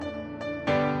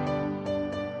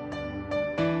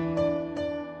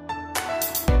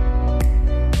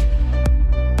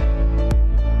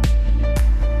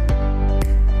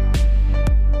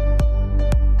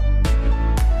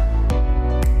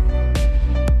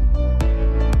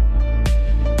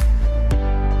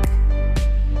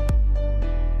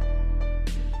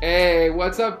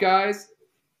what's up, guys?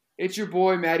 It's your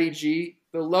boy, Matty G,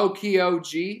 the low-key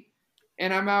OG,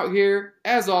 and I'm out here,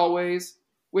 as always,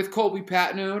 with Colby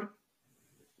Patnode.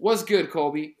 What's good,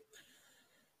 Colby?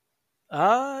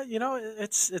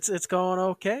 It's going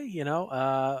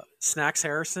okay. Snacks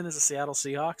Harrison is a Seattle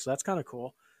Seahawks, so that's kind of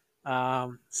cool.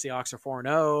 Seahawks are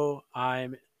 4-0.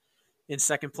 I'm in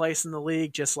second place in the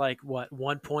league, just like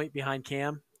 1 point behind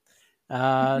Cam.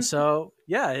 So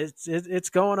yeah, it's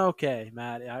going okay,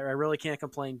 Matt. I really can't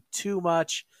complain too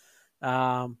much.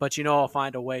 But I'll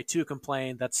find a way to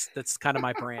complain. That's kind of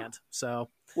my brand. So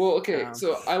Well, okay, um,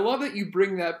 so I love that you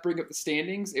bring up the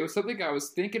standings. It was something I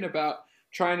was thinking about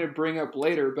trying to bring up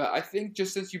later, but I think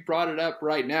just since you brought it up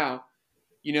right now,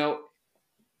 you know,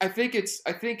 I think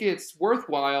it's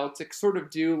worthwhile to sort of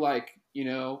do like,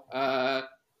 I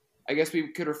guess we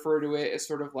could refer to it as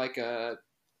sort of like a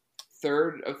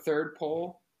third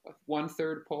poll, one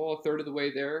third poll, a third of the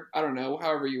way there. I don't know,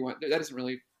 however you want. That doesn't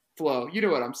really flow. You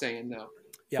know what I'm saying, though.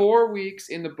 yeah. 4 weeks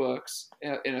in the books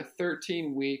in a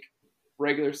 13-week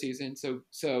regular season. So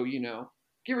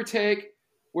give or take,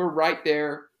 we're right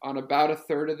there on about a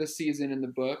third of the season in the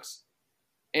books.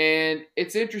 And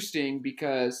it's interesting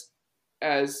because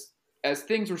as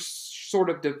things were sort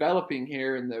of developing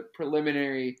here in the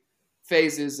preliminary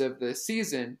phases of the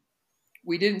season,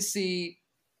 we didn't see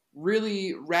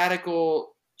really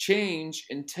radical change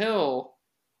until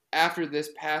after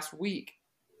this past week.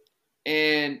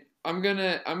 And I'm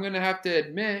gonna have to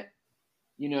admit,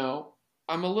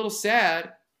 I'm a little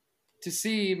sad to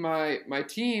see my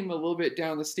team a little bit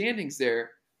down the standings there.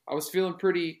 I was feeling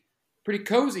pretty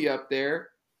cozy up there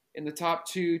in the top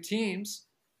two teams,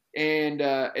 and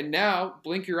now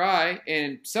blink your eye,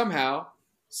 and somehow,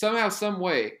 some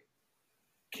way,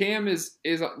 Cam is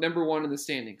number one in the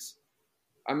standings.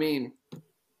 I mean,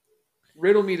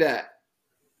 riddle me that.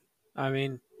 I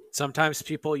mean, sometimes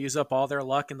people use up all their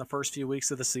luck in the first few weeks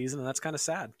of the season, and that's kind of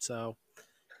sad. So,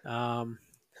 um,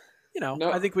 I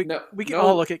No, think we no, we can all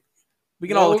no, look at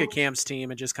no, Cam's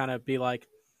team and just kind of be like,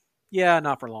 yeah,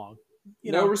 not for long.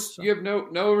 So you have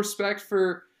no respect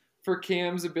for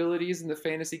Cam's abilities in the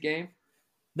fantasy game.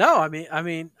 no,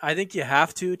 I think you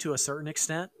have to a certain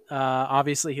extent.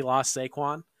 Obviously, he lost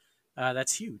Saquon.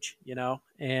 That's huge,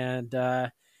 and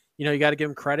you got to give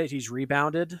him credit. He's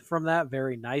rebounded from that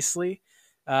very nicely.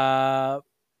 Uh,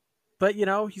 but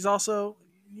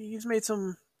he's made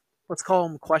some, let's call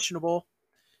them questionable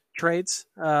trades,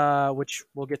 which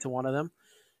we'll get to one of them.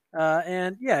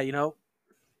 And yeah,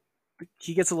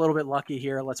 he gets a little bit lucky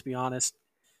here. Let's be honest.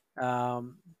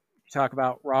 You talk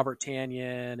about Robert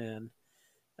Tanyan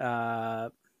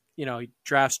and he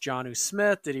drafts Jonnu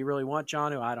Smith. Did he really want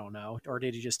Jonnu? I don't know. Or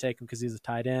did he just take him because he's a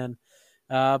tight end?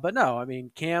 But no, I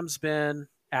mean, Cam's been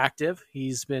active.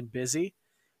 He's been busy,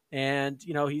 and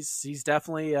he's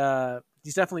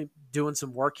definitely doing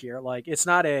some work here. Like it's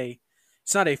not a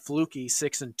fluky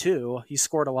 6-2. He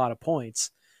scored a lot of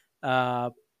points. Uh,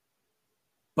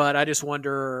 but I just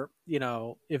wonder,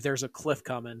 if there's a cliff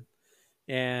coming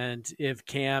and if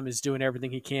Cam is doing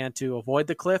everything he can to avoid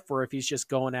the cliff, or if he's just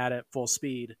going at it full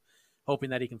speed, hoping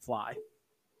that he can fly.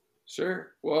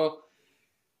 Sure. Well,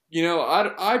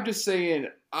 I'm just saying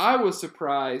I was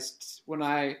surprised when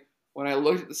I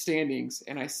looked at the standings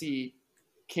and I see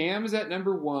Cam is at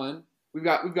number one. We've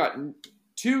got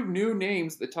two new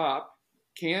names at the top.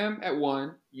 Cam at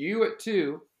one, you at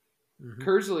two.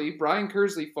 Mm-hmm. Brian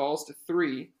Kersley falls to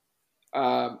three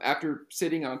after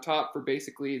sitting on top for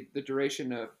basically the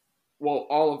duration of, well,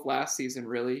 all of last season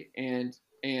really, and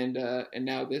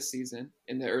now this season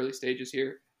in the early stages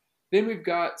here. Then we've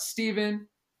got Steven,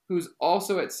 who's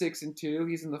also at 6-2.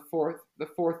 He's in the fourth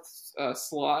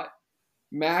slot.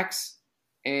 Max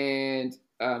and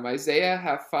Isaiah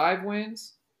have 5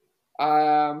 wins.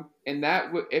 And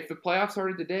if the playoffs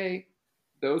started today,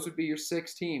 those would be your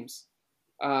 6 teams.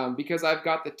 Because I've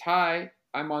got the tie,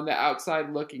 I'm on the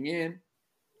outside looking in.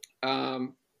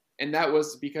 And that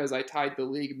was because I tied the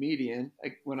league median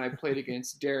when I played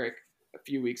against Derek a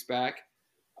few weeks back.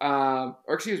 Or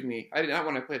excuse me, I did not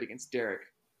when I played against Derek.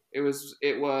 It was No,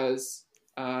 it was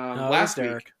last week.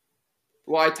 Derek.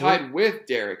 Well, I What? tied with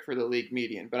Derek for the league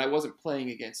median, but I wasn't playing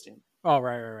against him. Oh,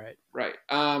 right. Right.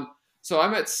 So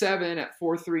I'm at 7 at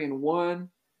 4-3-1.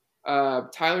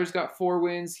 Tyler's got 4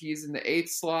 wins. He's in the 8th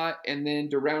slot. And then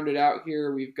to round it out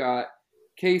here, we've got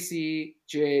Casey,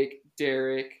 Jake,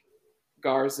 Derek,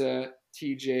 Garza,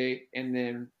 TJ, and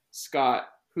then Scott,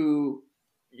 who,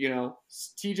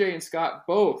 TJ and Scott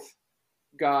both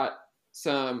got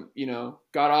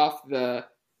got off the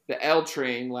L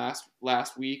train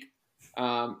last week,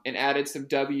 and added some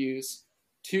W's,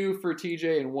 2 for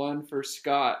TJ and 1 for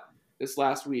Scott. this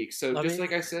last week. So Let just me.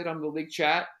 like I said on the league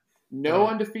chat, no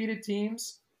Right. undefeated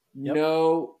teams, Yep.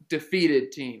 no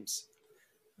defeated teams.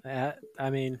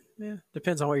 I mean,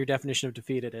 depends on what your definition of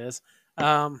defeated is.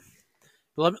 But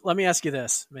let me ask you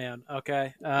this, man.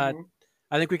 Okay. Mm-hmm.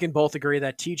 I think we can both agree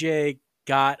that TJ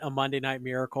got a Monday Night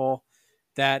Miracle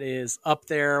that is up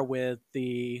there with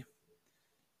the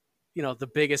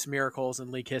biggest miracles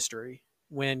in league history.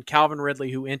 When Calvin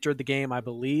Ridley, who entered the game, I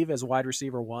believe, as wide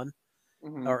receiver one,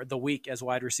 Mm-hmm. or the week as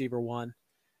wide receiver one,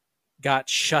 got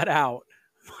shut out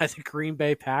by the Green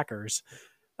Bay Packers,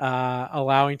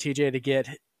 allowing TJ to get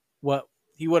what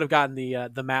he would have gotten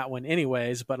the Matt win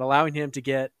anyways, but allowing him to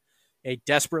get a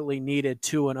desperately needed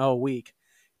 2-0 week.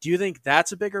 Do you think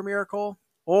that's a bigger miracle,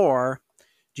 or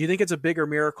do you think it's a bigger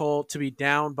miracle to be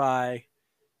down by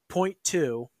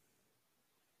 0.2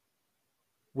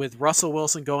 with Russell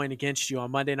Wilson going against you on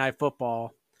Monday Night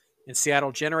Football, and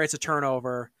Seattle generates a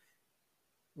turnover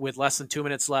with less than 2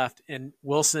 minutes left, and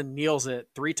Wilson kneels it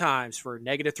 3 times for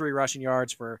 -3 rushing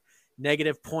yards for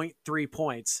 -0.3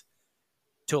 points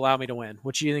to allow me to win?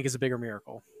 Which do you think is a bigger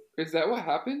miracle? Is that what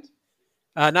happened?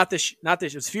 Not this.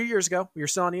 It was a few years ago. We were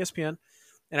still on ESPN,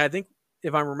 and I think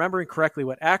if I'm remembering correctly,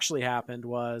 what actually happened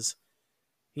was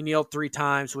he kneeled 3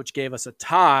 times, which gave us a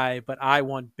tie, but I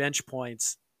won bench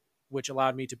points, which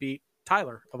allowed me to beat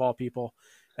Tyler, of all people.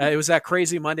 It was that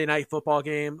crazy Monday Night Football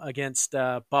game against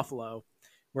Buffalo,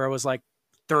 where it was like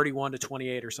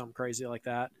 31-28 or something crazy like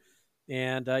that.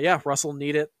 And Russell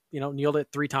kneeled it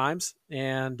 3 times,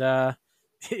 and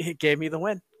it gave me the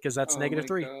win because that's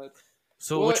 -3. God.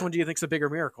 So Well, which one do you think is a bigger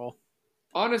miracle?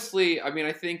 honestly, I mean,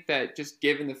 I think that just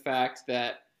given the fact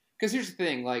that, because here's the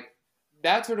thing, like,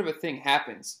 that sort of a thing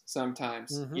happens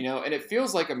sometimes, Mhm. and it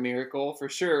feels like a miracle for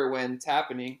sure when it's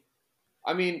happening.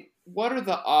 I mean, what are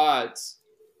the odds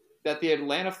that the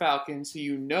Atlanta Falcons,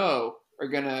 who are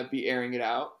going to be airing it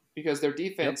out because their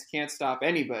defense can't stop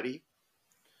anybody,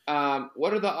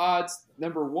 what are the odds,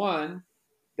 number one,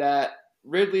 that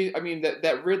Ridley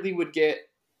would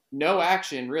get no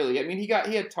action, really? I mean, he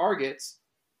had targets,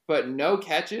 but no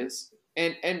catches,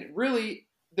 and really,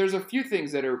 there's a few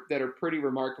things that are pretty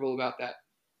remarkable about that.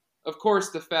 Of course,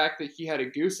 the fact that he had a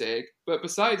goose egg, but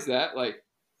besides that, like,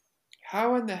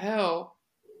 how in the hell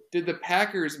did the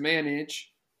Packers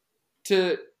manage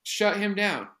to shut him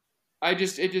down? I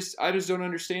just don't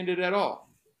understand it at all.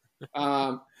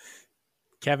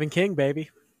 Kevin King, baby.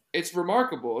 It's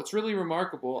remarkable. It's really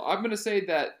remarkable. I'm going to say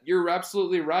that you're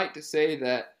absolutely right to say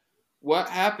that what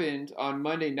happened on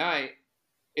Monday night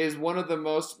is one of the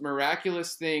most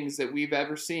miraculous things that we've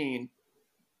ever seen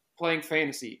playing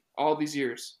fantasy all these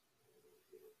years.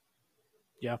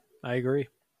 Yeah, I agree.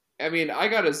 I mean, I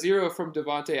got a 0 from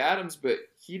Davante Adams, but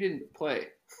he didn't play.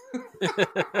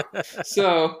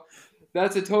 So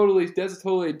that's a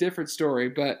totally different story.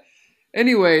 But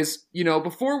anyways,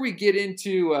 before we get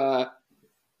into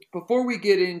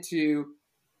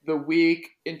the week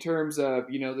in terms of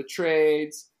the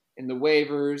trades and the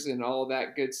waivers and all of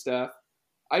that good stuff,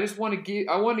 I want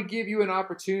to give you an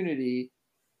opportunity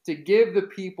to give the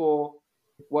people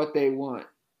what they want.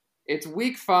 It's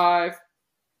week 5.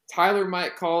 Tyler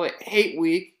might call it hate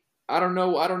week. I don't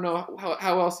know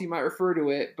how else he might refer to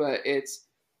it, but it's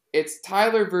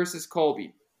Tyler versus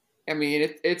Colby. I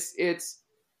mean, it's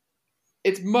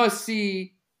must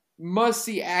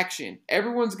see action.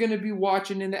 Everyone's going to be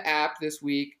watching in the app this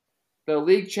week. The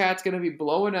league chat's going to be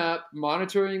blowing up,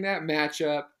 monitoring that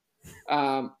matchup.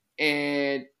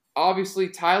 And obviously,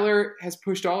 Tyler has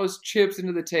pushed all his chips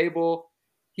into the table.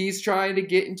 He's trying to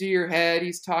get into your head.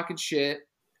 He's talking shit.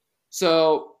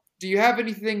 So, do you have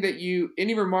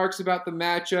any remarks about the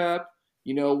matchup?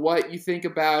 What you think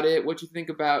about it? What you think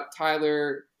about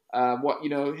Tyler?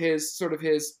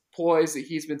 His ploys that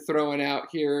he's been throwing out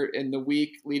here in the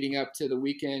week leading up to the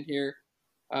weekend here.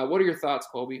 What are your thoughts,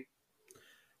 Colby?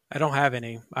 I don't have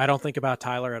any. I don't think about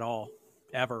Tyler at all,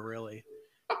 ever really.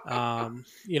 I'm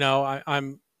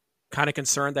kind of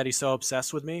concerned that he's so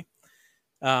obsessed with me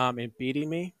and beating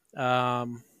me.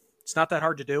 It's not that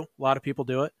hard to do. A lot of people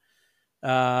do it.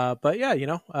 But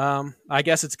yeah, I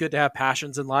guess it's good to have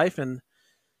passions in life, and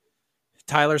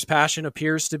Tyler's passion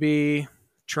appears to be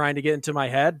trying to get into my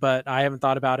head, but I haven't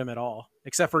thought about him at all,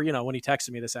 except for, when he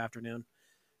texted me this afternoon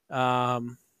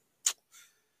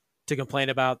to complain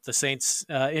about the Saints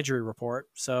injury report.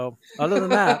 So other than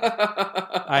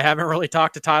that, I haven't really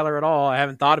talked to Tyler at all. I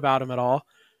haven't thought about him at all.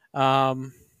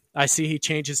 I see he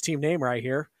changed his team name right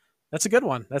here. That's a good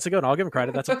one. I'll give him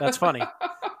credit. That's funny.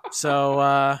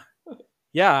 So,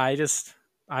 yeah,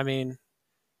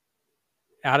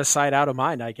 out of sight, out of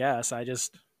mind, I guess.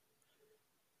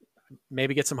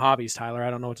 Maybe get some hobbies, Tyler. I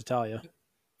don't know what to tell you.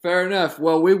 Fair enough.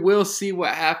 Well, we will see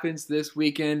what happens this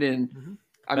weekend, and Mm-hmm.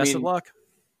 I Best of mean, luck.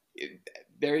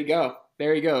 there you go.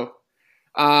 There you go.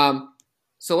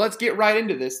 So let's get right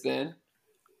into this then.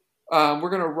 We're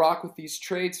gonna rock with these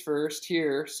trades first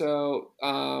here. So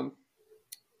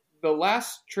the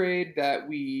last trade that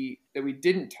we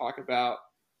didn't talk about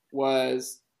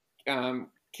was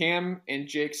Cam and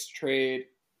Jake's trade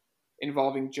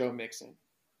involving Joe Mixon.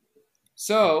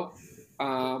 So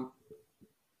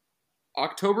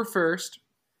October 1st,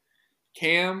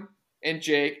 Cam and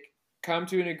Jake come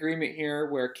to an agreement here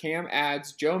where Cam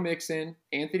adds Joe Mixon,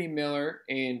 Anthony Miller,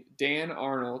 and Dan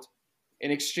Arnold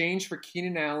in exchange for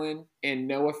Keenan Allen and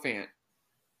Noah Fant.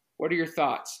 What are your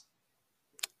thoughts?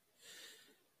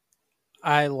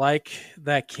 I like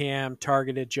that Cam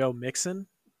targeted Joe Mixon.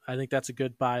 I think that's a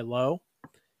good buy low.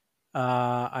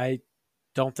 I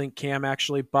don't think Cam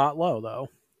actually bought low, though.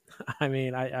 I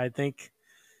mean, I think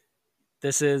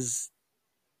this is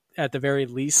at the very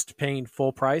least paying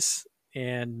full price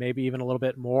and maybe even a little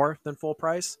bit more than full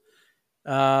price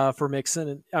for Mixon.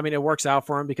 And I mean, it works out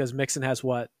for him because Mixon has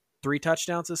what, 3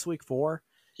 touchdowns this week? 4?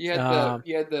 He had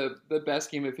the best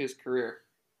game of his career.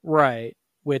 Right.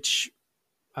 Which,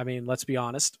 I mean, let's be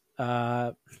honest.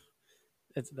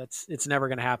 It's never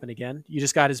going to happen again. You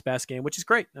just got his best game, which is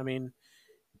great. I mean,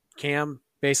 Cam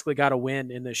basically got a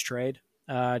win in this trade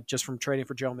just from trading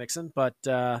for Joe Mixon. But,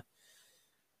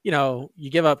 you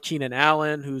give up Keenan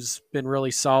Allen, who's been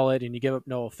really solid, and you give up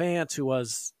Noah Fant, who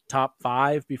was top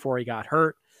 5 before he got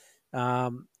hurt.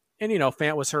 And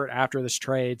Fant was hurt after this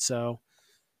trade, so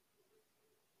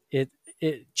it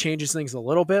changes things a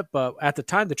little bit. But at the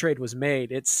time the trade was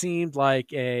made, it seemed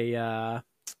like an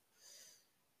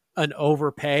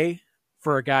overpay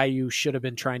for a guy you should have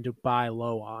been trying to buy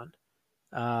low on.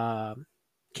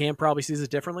 Cam probably sees it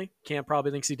differently. Cam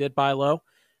probably thinks he did buy low.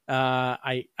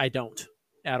 I don't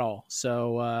at all.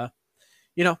 So,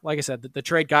 like I said, the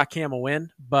trade got Cam a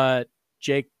win, but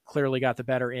Jake clearly got the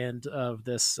better end of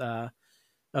this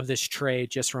trade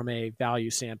just from a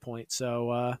value standpoint.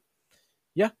 So,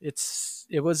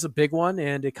 it was a big one,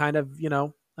 and it kind of,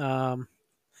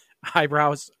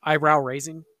 eyebrow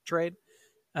raising trade.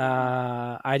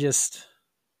 It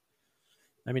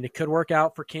could work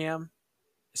out for Cam,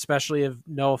 especially if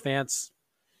Noah Fant's,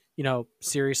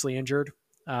 seriously injured.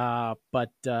 But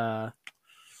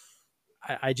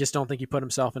I just don't think he put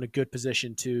himself in a good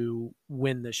position to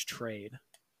win this trade.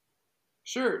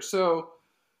 Sure. So,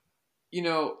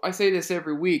 I say this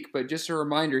every week, but just a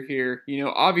reminder here,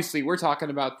 obviously we're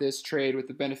talking about this trade with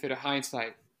the benefit of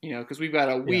hindsight, because we've got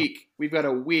a week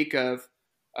of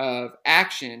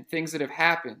action, things that have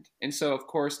happened. And so, of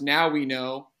course, now we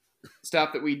know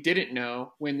stuff that we didn't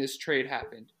know when this trade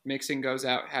happened. Mixon goes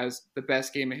out, has the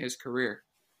best game of his career.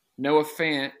 Noah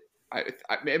Fant,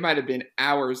 it might have been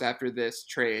hours after this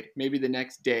trade, maybe the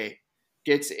next day,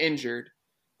 gets injured,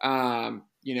 and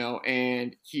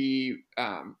he,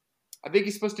 I think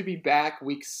he's supposed to be back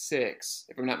week 6,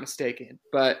 if I'm not mistaken,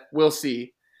 but we'll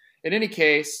see. In any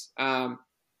case, when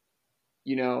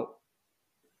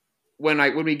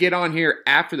we get on here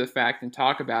after the fact and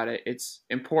talk about it, it's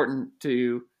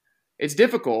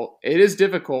difficult. It is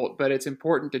difficult, but it's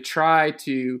important to try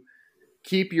to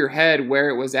keep your head where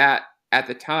it was at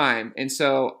the time. And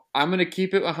so I'm going to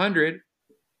keep it 100.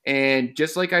 And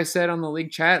just like I said on the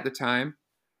league chat at the time,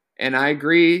 and I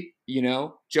agree,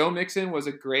 Joe Mixon was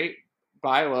a great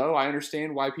buy low. I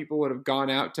understand why people would have gone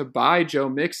out to buy Joe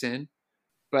Mixon.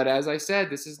 But as I said,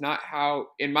 this is not how,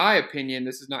 in my opinion,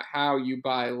 this is not how you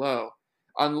buy low.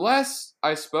 Unless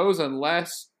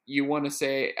you want to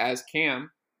say as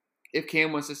Cam, if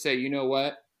Cam wants to say, you know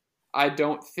what, I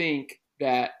don't think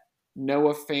that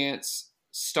Noah Fant's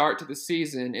start to the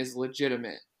season is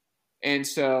legitimate. And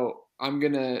so I'm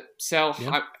going to sell.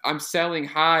 Yeah. I'm selling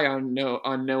high on Noah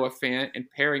Fant and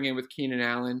pairing him with Keenan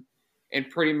Allen and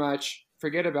pretty much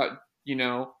forget about,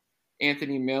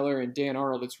 Anthony Miller and Dan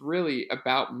Arnold. It's really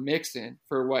about Mixon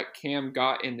for what Cam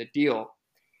got in the deal.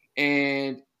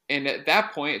 And at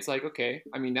that point, it's like, okay,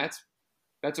 I mean, that's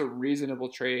a reasonable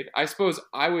trade. I suppose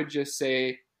I would just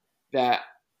say that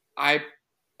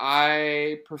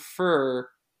I prefer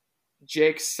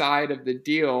Jake's side of the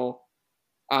deal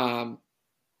from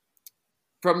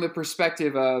the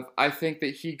perspective of I think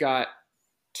that he got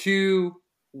 2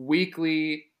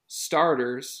 weekly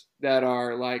starters that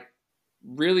are like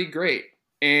really great,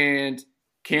 and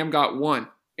Cam got 1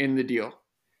 in the deal.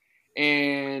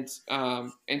 And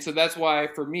so that's why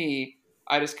for me,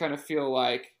 I just kind of feel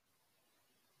like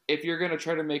if you're going to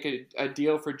try to make a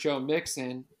deal for Joe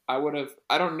Mixon, I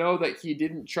don't know that he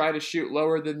didn't try to shoot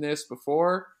lower than this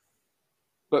before,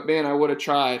 But man, I would have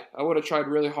tried. I would have tried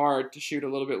really hard to shoot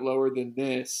a little bit lower than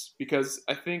this because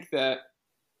I think that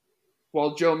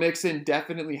while Joe Mixon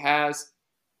definitely has,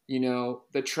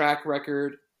 the track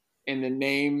record and the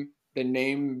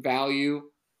name value,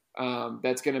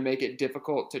 that's going to make it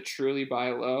difficult to truly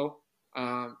buy low.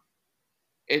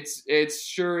 It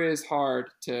sure is hard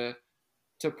to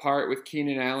part with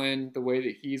Keenan Allen the way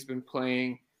that he's been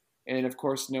playing, and of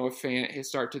course Noah Fant his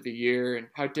start to the year and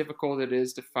how difficult it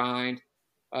is to find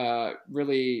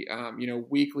really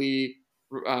weekly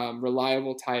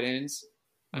reliable tight ends.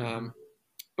 Mm-hmm.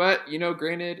 But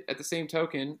granted, at the same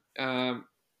token,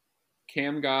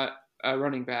 Cam got a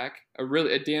running back,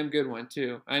 a damn good one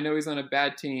too. I know he's on a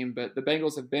bad team, but the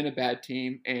Bengals have been a bad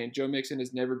team, and Joe Mixon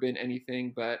has never been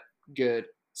anything but good.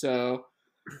 So,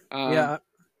 Yeah,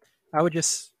 I would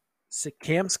just say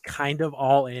Cam's kind of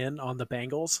all in on the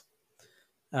Bengals.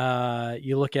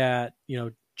 You look at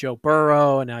Joe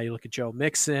Burrow, and now you look at Joe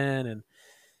Mixon, and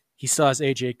he still has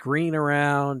AJ Green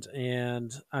around,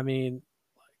 and I mean,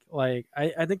 I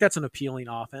think that's an appealing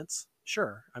offense.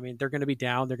 Sure, I mean they're going to be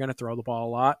down, they're going to throw the ball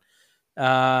a lot,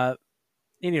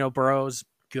 and Burrow's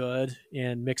good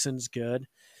and Mixon's good.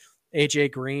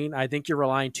 AJ Green, I think you're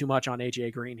relying too much on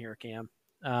AJ Green here, Cam.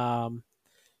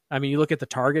 I mean, you look at the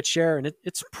target share, and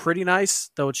it's pretty nice,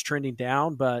 though it's trending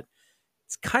down, but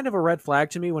it's kind of a red flag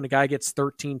to me when a guy gets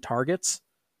 13 targets,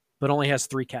 but only has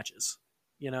 3 catches,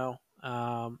 in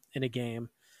a game.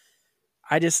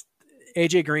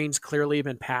 AJ Green's clearly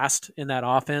been passed in that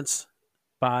offense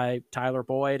by Tyler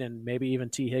Boyd and maybe even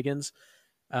T. Higgins.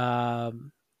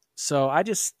 So I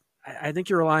think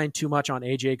you're relying too much on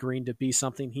AJ Green to be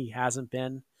something he hasn't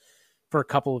been for a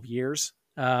couple of years.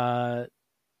 I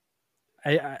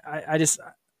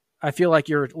feel like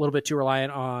you're a little bit too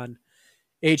reliant on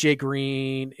AJ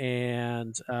Green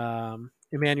and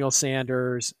Emmanuel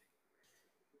Sanders,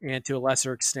 and to a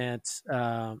lesser extent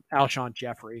Alshon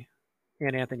Jeffrey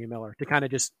and Anthony Miller to kind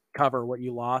of just cover what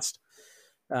you lost,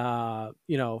 from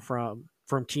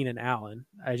Keenan Allen.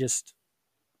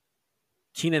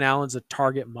 Keenan Allen's a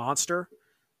target monster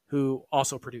who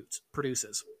also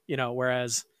produces,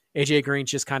 whereas AJ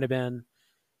Green's just kind of been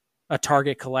a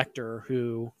target collector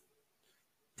who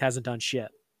hasn't done shit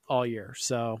all year.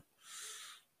 So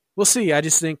we'll see. I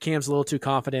just think Cam's a little too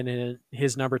confident in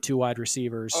his number 2 wide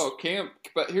receivers. Oh, Cam,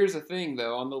 but here's the thing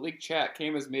though, on the league chat,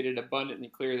 Cam has made it abundantly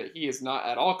clear that he is not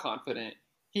at all confident.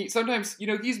 He sometimes,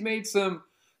 he's made some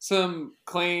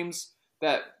claims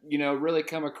that, really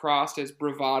come across as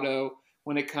bravado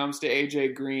when it comes to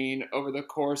AJ Green over the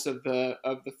course of the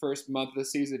first month of the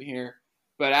season here.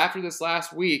 But after this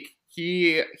last week,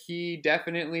 he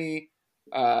definitely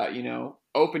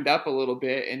opened up a little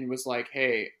bit and was like,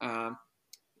 hey, I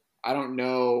don't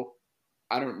know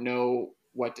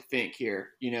what to think here,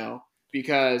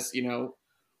 because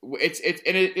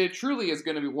it truly is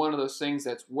going to be one of those things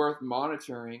that's worth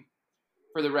monitoring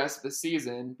for the rest of the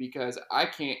season, because I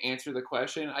can't answer the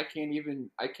question. I can't even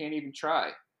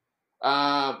try.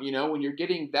 When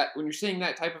you're seeing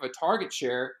that type of a target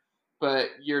share, but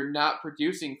you're not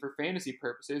producing for fantasy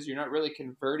purposes, you're not really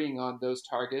converting on those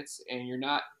targets, and you're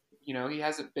not, he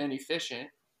hasn't been efficient.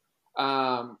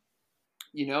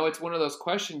 It's one of those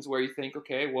questions where you think,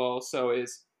 okay, well, so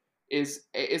is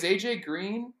AJ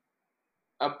Green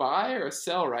a buy or a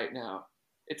sell right now?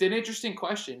 It's an interesting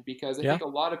question, because I think a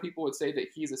lot of people would say that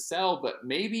he's a sell, but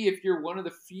maybe if you're one of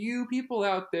the few people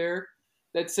out there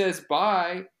that says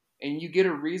buy and you get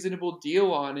a reasonable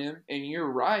deal on him and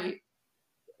you're right,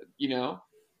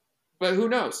 but who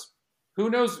knows? Who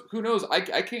knows?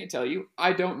 I can't tell you.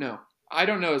 I don't know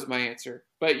is my answer.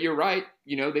 But you're right.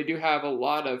 They do have a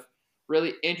lot of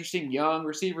really interesting young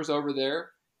receivers over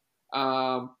there.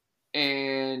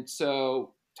 And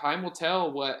so time will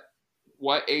tell what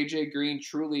AJ Green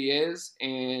truly is,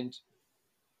 and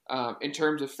in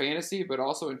terms of fantasy, but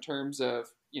also in terms of,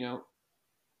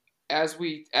 as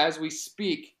we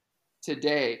speak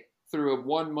today through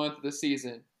 1 month of the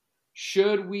season,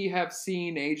 should we have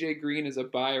seen AJ Green as a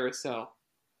buy or a sell?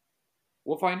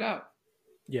 We'll find out.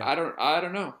 Yeah. I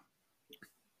don't know.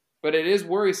 But it is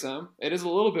worrisome. It is a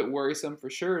little bit worrisome for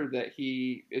sure that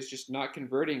he is just not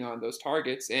converting on those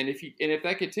targets. And if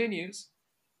that continues,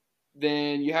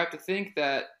 then you have to think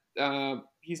that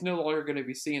he's no longer going to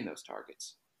be seeing those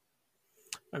targets.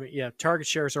 I mean, yeah, target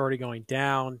share is already going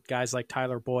down. Guys like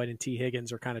Tyler Boyd and T.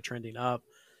 Higgins are kind of trending up.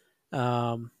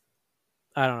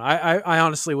 I don't know. I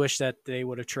honestly wish that they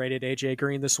would have traded AJ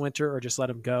Green this winter or just let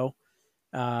him go.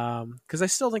 Because I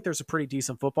still think there's a pretty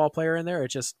decent football player in there. It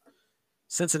just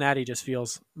Cincinnati just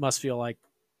must feel like,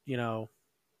 no,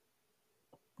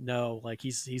 like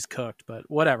he's cooked. But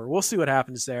whatever. We'll see what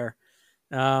happens there.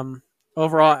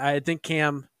 overall, I think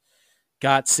Cam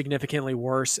got significantly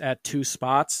worse at 2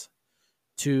 spots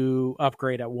to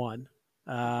upgrade at 1.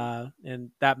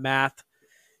 And that math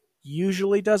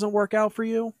usually doesn't work out for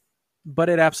you, but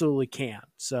it absolutely can.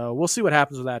 So we'll see what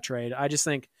happens with that trade. I just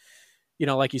think,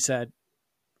 like you said,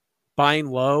 buying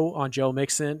low on Joe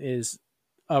Mixon is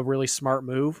a really smart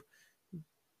move,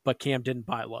 but Cam didn't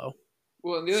buy low.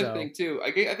 Well, and the other thing too,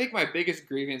 I think my biggest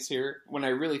grievance here, when I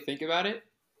really think about it,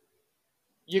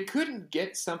 you couldn't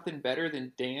get something better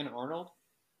than Dan Arnold.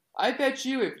 I bet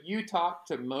you if you talked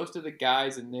to most of the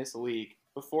guys in this league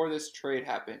before this trade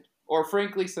happened, or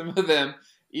frankly some of them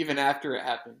even after it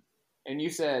happened, and you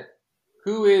said,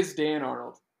 "Who is Dan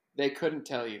Arnold?" They couldn't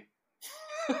tell you.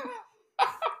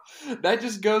 That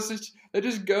just goes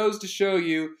to show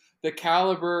you the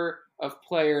caliber of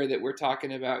player that we're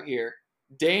talking about here.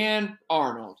 Dan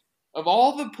Arnold, of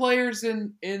all the players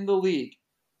in the league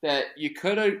that you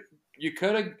could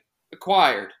have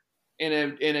acquired in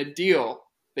a deal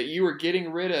that you were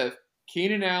getting rid of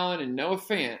Keenan Allen and Noah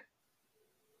Fant,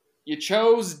 you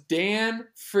chose Dan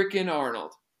freaking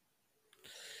Arnold.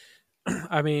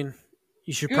 I mean,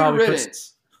 you should Good probably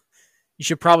riddance. you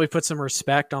should probably put some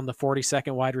respect on the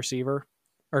 42nd wide receiver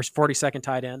or 42nd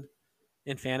tight end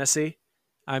in fantasy.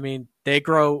 I mean, they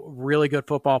grow really good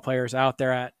football players out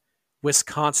there at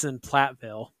Wisconsin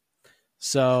Platteville.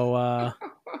 So,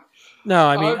 no,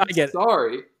 I mean, I get it.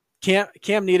 Sorry.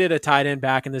 Cam needed a tight end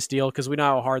back in this deal because we know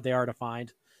how hard they are to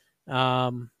find.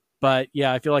 But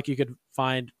yeah, I feel like you could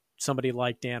find somebody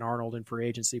like Dan Arnold in free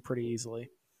agency pretty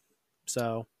easily.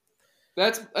 So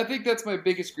I think that's my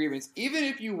biggest grievance. Even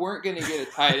if you weren't going to get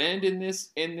a tight end in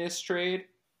this trade,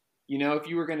 if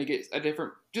you were going to get a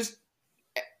different,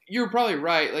 you're probably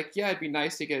right. Like, yeah, it'd be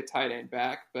nice to get a tight end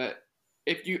back, but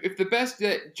if the best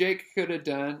that Jake could have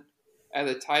done at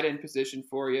the tight end position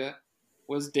for you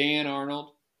was Dan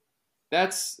Arnold,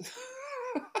 that's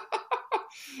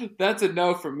that's a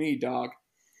no from me, dog.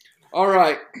 All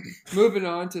right, moving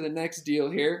on to the next deal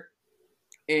here,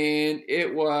 and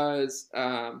it was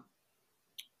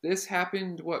this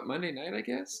happened Monday night, I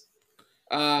guess.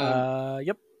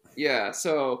 Yep. Yeah,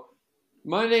 so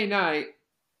Monday night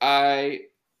I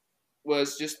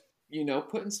was just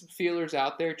putting some feelers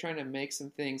out there, trying to make some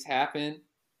things happen,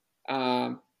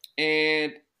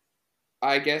 and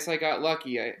I guess I got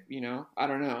lucky. I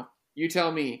don't know. You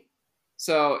tell me.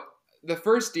 So the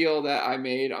first deal that I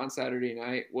made on Saturday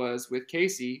night was with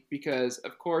Casey because,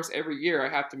 of course, every year I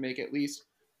have to make at least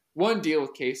one deal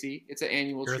with Casey. It's an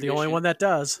annual tradition. You're the only one that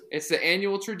does. It's the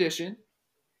annual tradition.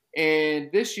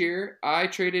 And this year I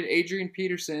traded Adrian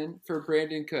Peterson for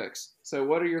Brandon Cooks. So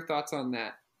what are your thoughts on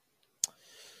that?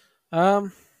 I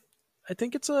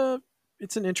think it's an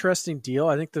interesting deal.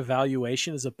 I think the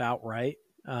valuation is about right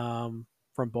from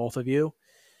both of you.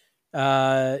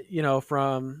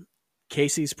 From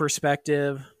Casey's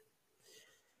perspective,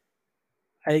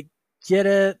 I get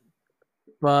it,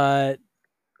 but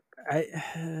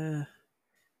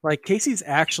Casey's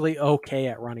actually okay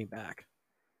at running back,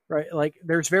 right? Like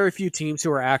there's very few teams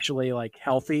who are actually like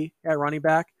healthy at running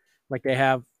back. Like they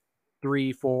have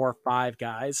 3, 4, 5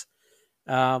 guys.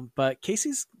 But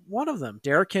Casey's one of them.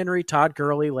 Derrick Henry, Todd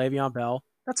Gurley, Le'Veon Bell.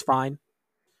 That's fine.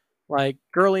 Like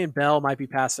Gurley and Bell might be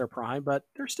past their prime, but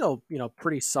they're still,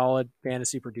 pretty solid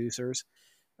fantasy producers.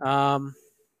 Adrian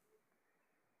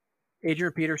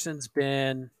Peterson's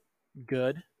been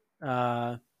good.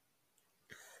 I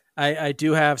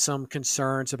do have some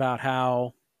concerns about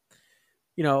how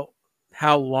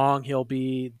long he'll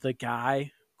be the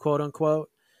guy, quote unquote.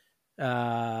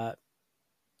 But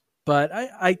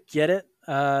I get it.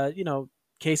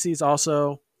 Casey's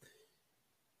also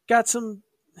got some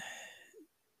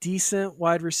decent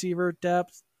wide receiver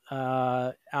depth.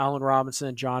 Allen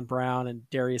Robinson, John Brown, and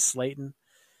Darius Slayton.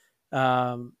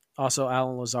 Also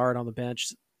Alan Lazard on the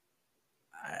bench.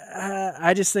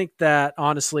 I just think that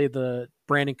honestly, the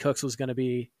Brandon Cooks was going to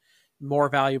be more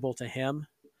valuable to him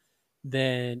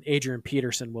than Adrian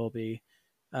Peterson will be,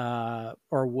 or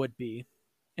would be.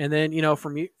 And then,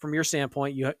 from your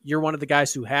standpoint, you're one of the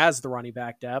guys who has the running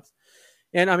back depth.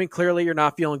 And I mean, clearly you're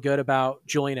not feeling good about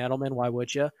Julian Edelman. Why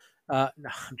would you? No,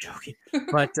 I'm joking.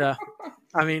 But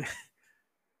I mean,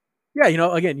 yeah,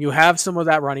 again, you have some of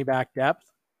that running back depth.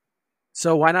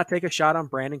 So why not take a shot on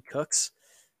Brandon Cooks,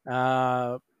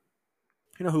 who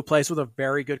plays with a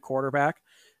very good quarterback.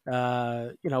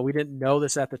 We didn't know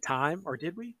this at the time, or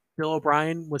did we? Bill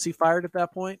O'Brien, was he fired at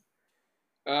that point?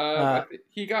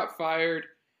 He got fired.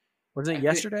 Wasn't it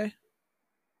yesterday?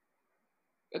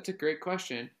 That's a great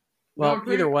question. Well,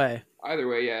 either way. Either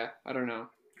way, yeah. I don't know.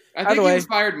 I think he was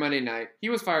fired Monday night.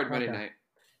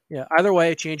 Yeah, either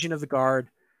way, changing of the guard.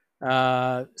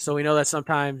 So we know that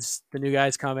sometimes the new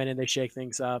guys come in and they shake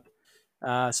things up.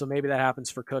 So maybe that happens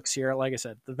for Cooks here. Like I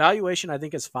said, the valuation I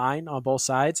think is fine on both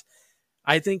sides.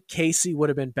 I think Casey would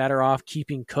have been better off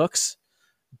keeping Cooks,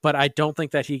 but I don't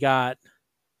think that he got,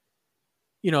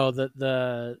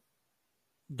 the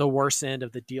worst end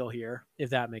of the deal here,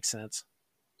 if that makes sense.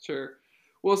 Sure.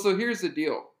 Well, so here's the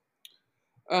deal.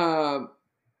 Um,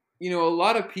 a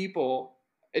lot of people,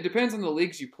 it depends on the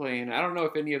leagues you play in. I don't know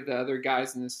if any of the other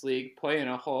guys in this league play in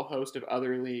a whole host of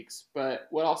other leagues, but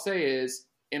what I'll say is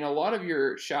in a lot of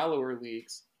your shallower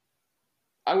leagues,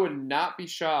 I would not be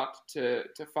shocked to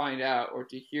find out or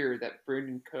to hear that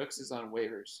Brandin Cooks is on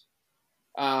waivers.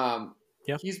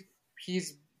 Yeah. He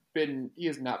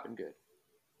has not been good.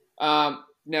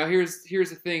 Now here's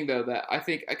the thing though that I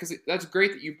think, because that's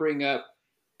great that you bring up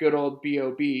good old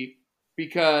Bob,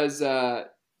 because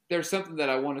there's something that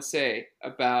I want to say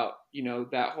about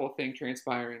that whole thing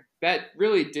transpiring that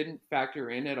really didn't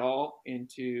factor in at all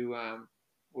into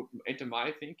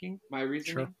my thinking, my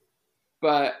reasoning. Sure.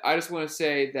 But I just want to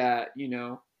say that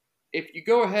if you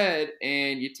go ahead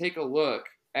and you take a look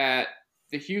at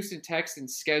the Houston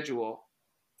Texans schedule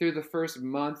through the first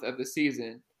month of the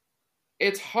season,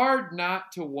 it's hard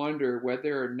not to wonder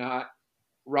whether or not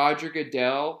Roger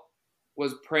Goodell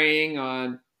was preying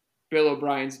on Bill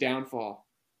O'Brien's downfall.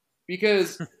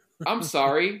 Because, I'm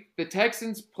sorry, the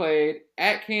Texans played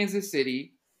at Kansas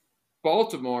City,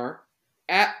 Baltimore,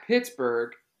 at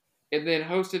Pittsburgh, and then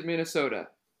hosted Minnesota.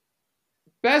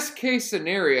 Best case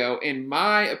scenario, in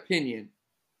my opinion,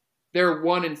 they're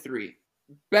 1-3.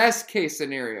 Best case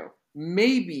scenario.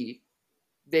 Maybe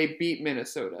they beat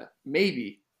Minnesota.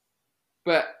 Maybe.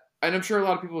 And I'm sure a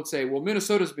lot of people would say, well,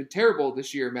 Minnesota's been terrible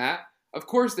this year, Matt. Of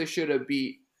course they should have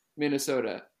beat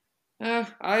Minnesota.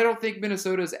 I don't think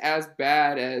Minnesota's as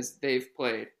bad as they've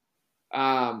played.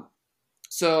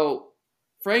 So,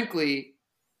 frankly,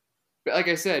 like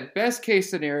I said, best case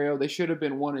scenario, they should have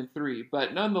been 1-3.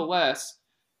 But nonetheless,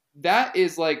 that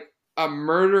is like a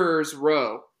murderer's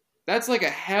row. That's like a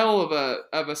hell of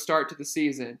a start to the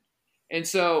season. And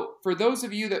so, for those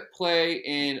of you that play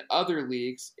in other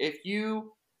leagues, if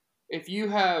you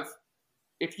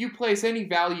place any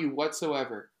value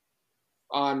whatsoever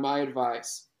on my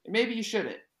advice, and maybe you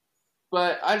shouldn't,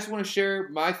 but I just want to share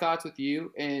my thoughts with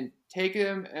you and take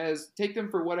them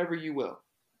for whatever you will.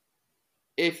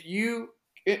 Let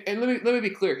me be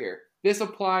clear here. This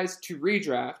applies to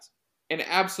redraft and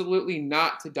absolutely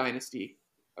not to dynasty.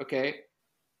 Okay?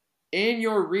 In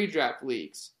your redraft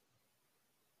leagues,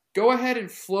 go ahead and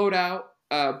float out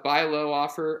a buy low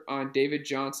offer on David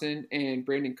Johnson and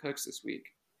Brandin Cooks this week.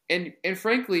 And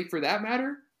frankly, for that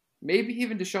matter, maybe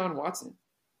even Deshaun Watson.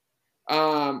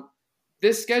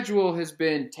 This schedule has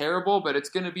been terrible, but it's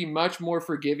going to be much more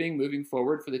forgiving moving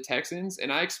forward for the Texans.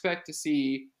 And I expect to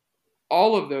see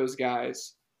all of those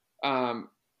guys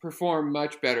perform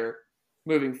much better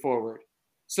moving forward.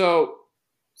 So,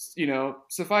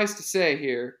 suffice to say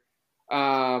here,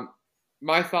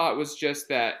 my thought was just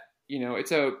that,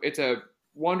 it's a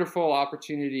wonderful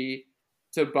opportunity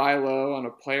to buy low on a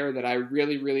player that I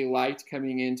really, really liked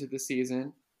coming into the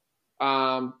season.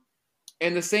 And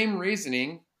the same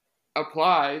reasoning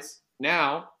applies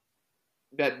now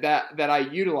that I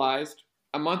utilized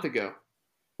a month ago,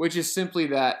 which is simply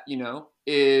that,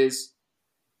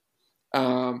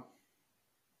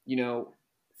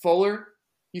 Fuller,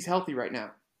 he's healthy right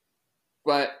now.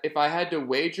 But if I had to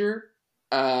wager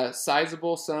a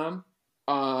sizable sum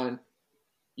on,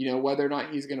 whether or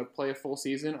not he's going to play a full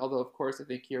season, although of course I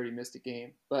think he already missed a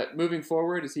game. But moving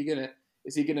forward, is he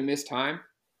gonna miss time?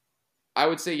 I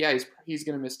would say yeah, he's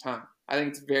going to miss time. I think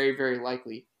it's very, very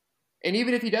likely. And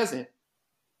even if he doesn't,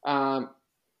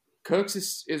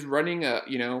 Cooks is running a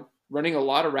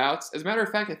lot of routes. As a matter of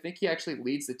fact, I think he actually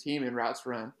leads the team in routes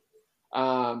run.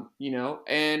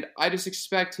 And I just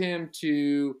expect him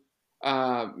to,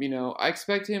 I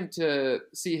expect him to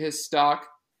see his stock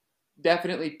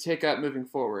definitely tick up moving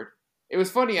forward. It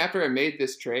was funny, after I made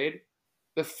this trade,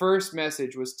 the first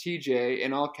message was TJ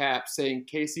in all caps saying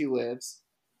Casey lives.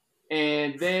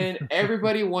 And then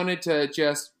everybody wanted to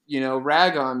just,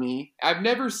 rag on me. I've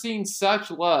never seen such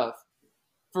love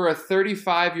for a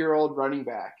 35-year-old running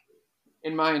back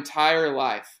in my entire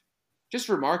life. Just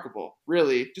remarkable,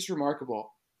 really, just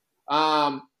remarkable.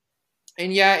 And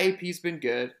yeah, AP's been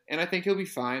good, and I think he'll be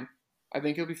fine. I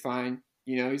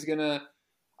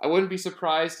wouldn't be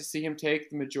surprised to see him take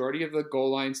the majority of the goal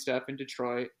line stuff in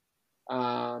Detroit.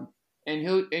 And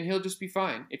he'll just be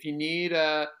fine. If you need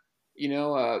a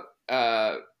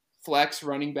flex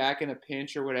running back in a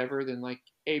pinch or whatever, then like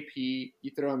AP,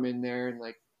 you throw him in there and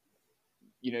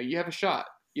you have a shot.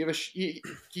 You have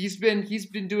he's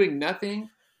been doing nothing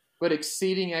but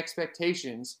exceeding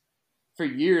expectations for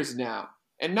years now.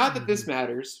 And not that this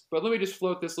matters, but let me just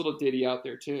float this little ditty out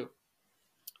there too.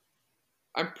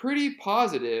 I'm pretty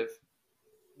positive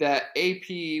that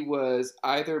AP was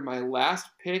either my last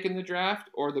pick in the draft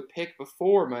or the pick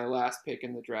before my last pick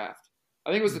in the draft.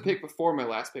 I think it was the pick before my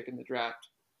last pick in the draft.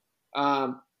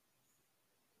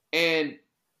 And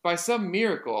by some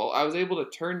miracle, I was able to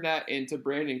turn that into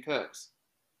Brandin Cooks.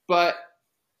 But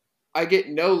I get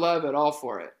no love at all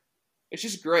for it. It's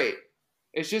just great.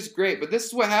 It's just great. But this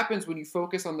is what happens when you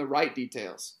focus on the right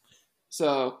details.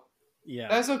 So, yeah,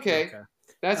 that's okay.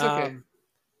 That's okay.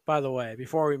 By the way,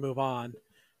 before we move on,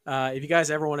 if you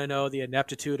guys ever want to know the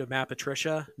ineptitude of Matt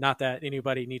Patricia, not that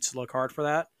anybody needs to look hard for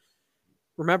that,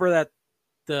 remember that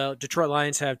the Detroit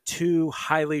Lions have 2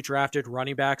 highly drafted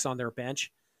running backs on their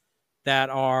bench that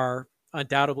are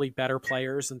undoubtedly better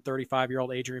players than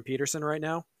 35-year-old Adrian Peterson right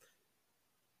now,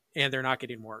 and they're not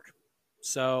getting work.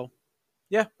 So,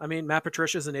 yeah, I mean, Matt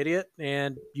Patricia's an idiot,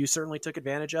 and you certainly took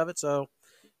advantage of it, so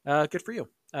good for you.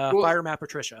 Fire Matt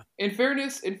Patricia. In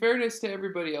fairness to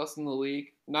everybody else in the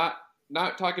league, not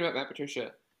talking about Matt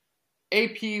Patricia,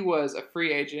 AP was a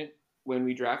free agent when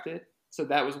we drafted, so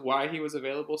that was why he was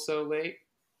available so late.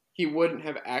 He wouldn't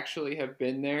have actually have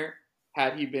been there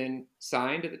had he been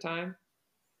signed at the time.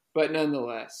 But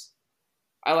nonetheless,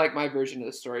 I like my version of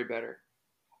the story better.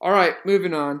 All right,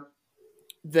 moving on.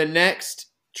 The next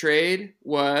trade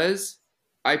was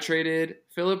I traded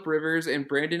Phillip Rivers and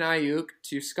Brandon Ayuk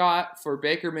to Scott for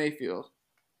Baker Mayfield.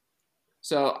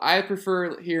 So I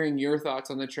prefer hearing your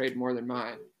thoughts on the trade more than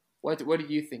mine. What do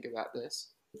you think about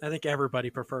this? I think everybody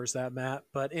prefers that, Matt.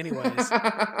 But anyways,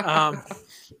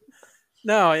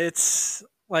 no, it's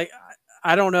like,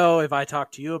 I don't know if I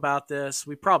talked to you about this.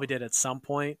 We probably did at some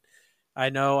point. I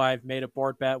know I've made a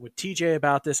board bet with TJ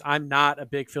about this. I'm not a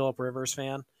big Phillip Rivers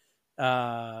fan.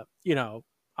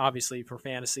 Obviously for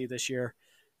fantasy this year,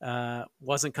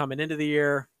 wasn't coming into the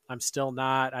year. I'm still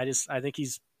not. I think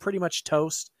he's pretty much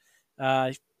toast.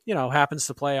 Happens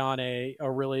to play on a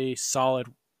really solid,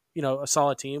 a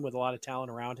solid team with a lot of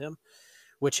talent around him,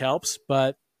 which helps.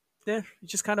 But he's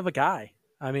just kind of a guy.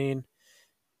 I mean,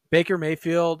 Baker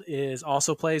Mayfield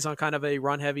also plays on kind of a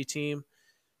run-heavy team,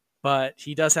 but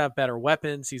he does have better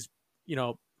weapons. He's,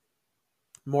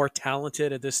 more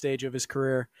talented at this stage of his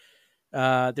career.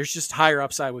 There's just higher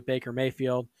upside with Baker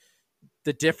Mayfield.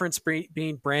 The difference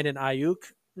being Brandon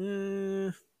Ayuk,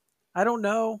 I don't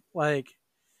know. Like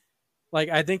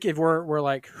I think if we're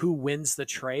like who wins the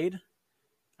trade,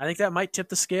 I think that might tip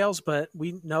the scales. But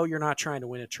we know you're not trying to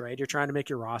win a trade. You're trying to make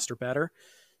your roster better.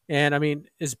 And I mean,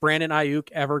 is Brandon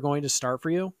Ayuk ever going to start for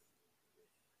you?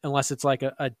 Unless it's like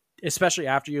especially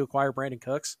after you acquire Brandon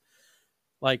Cooks,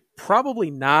 like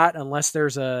probably not, unless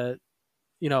there's just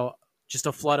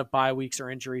a flood of bye weeks or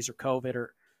injuries or COVID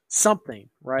or something,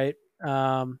 right?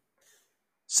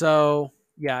 So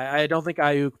yeah, I don't think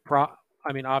Ayuk.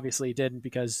 Obviously he didn't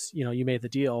because you made the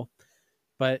deal,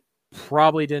 but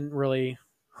probably didn't really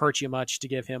hurt you much to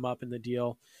give him up in the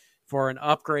deal for an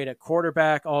upgrade at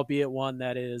quarterback, albeit one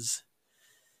that is.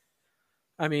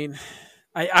 I mean,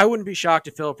 I wouldn't be shocked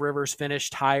if Phillip Rivers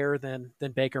finished higher than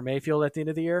Baker Mayfield at the end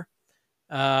of the year,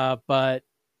 but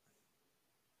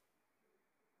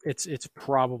it's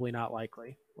probably not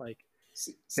likely. That's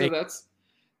exact.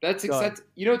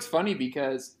 It's funny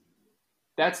because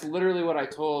that's literally what I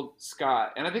told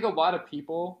Scott, and I think a lot of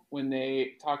people when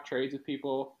they talk trades with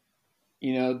people,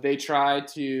 they try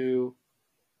to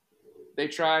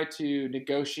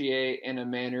negotiate in a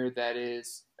manner that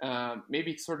is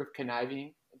maybe sort of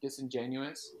conniving,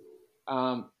 disingenuous.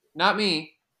 Not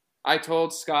me. I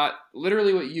told Scott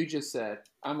literally what you just said.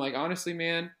 I'm like, honestly,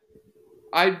 man,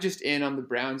 I'm just in on the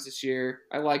Browns this year.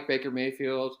 I like Baker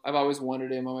Mayfield. I've always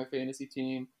wanted him on my fantasy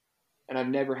team, and I've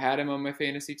never had him on my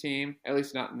fantasy team, at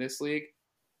least not in this league.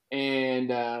 And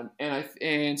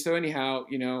so anyhow,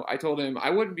 I told him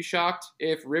I wouldn't be shocked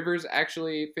if Rivers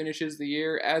actually finishes the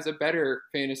year as a better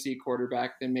fantasy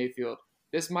quarterback than Mayfield.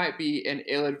 This might be an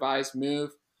ill-advised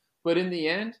move, but in the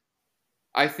end,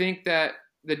 I think that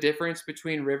the difference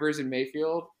between Rivers and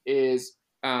Mayfield is,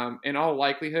 in all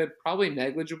likelihood, probably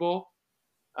negligible.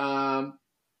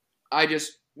 I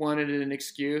just wanted an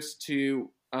excuse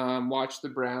to watch the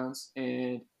Browns,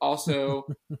 and also,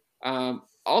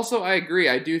 I agree.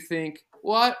 I do think.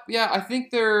 I think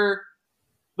the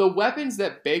weapons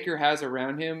that Baker has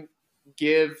around him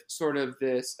give sort of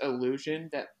this illusion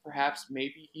that perhaps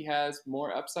maybe he has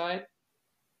more upside.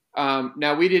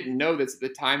 Now, we didn't know this at the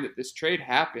time that this trade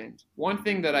happened. One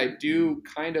thing that I do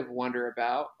kind of wonder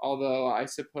about, although I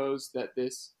suppose that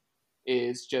this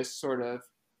is just sort of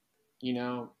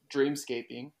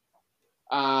dreamscaping.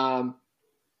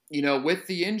 With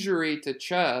the injury to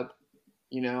Chubb,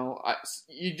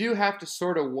 you do have to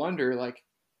sort of wonder, like,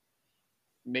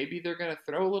 maybe they're going to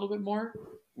throw a little bit more.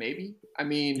 Maybe. I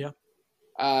mean, Yeah.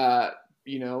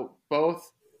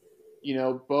 Both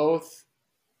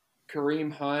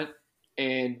Kareem Hunt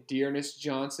and Dearness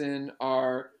Johnson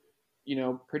are,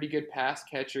 pretty good pass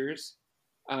catchers,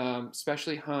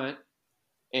 especially Hunt.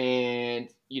 And,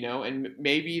 and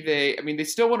maybe they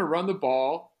still want to run the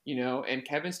ball, and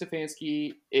Kevin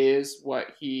Stefanski is what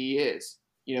he is.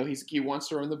 He wants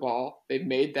to run the ball. They've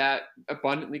made that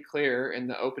abundantly clear in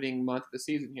the opening month of the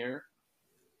season here.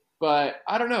 But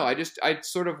I don't know. I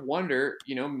sort of wonder,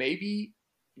 maybe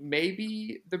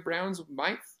the Browns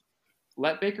might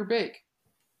let Baker bake.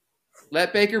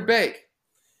 Let Baker bake.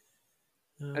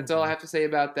 That's all I have to say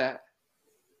about that.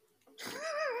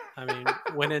 I mean,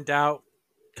 when in doubt,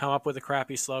 come up with a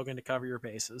crappy slogan to cover your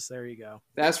bases. There you go.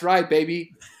 That's right,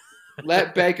 baby.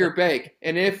 Let Baker bake.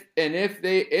 And if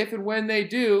and when they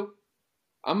do,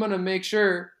 I'm gonna make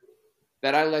sure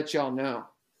that I let y'all know.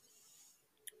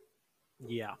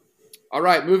 Yeah. All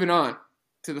right, moving on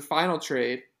to the final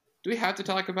trade. Do we have to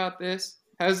talk about this?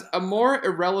 Has a more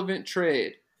irrelevant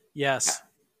trade? Yes.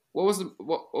 What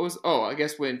was? Oh, I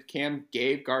guess when Cam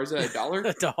gave Garza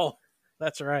 $1. $1.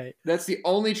 That's right. That's the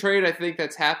only trade I think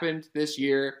that's happened this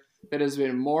year that has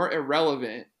been more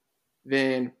irrelevant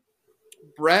than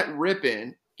Brett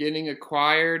Rippon getting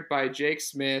acquired by Jake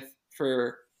Smith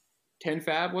for 10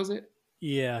 fab, was it?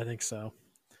 Yeah, I think so.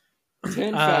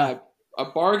 10 fab. A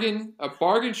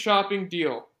bargain shopping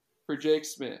deal for Jake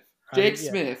Smith.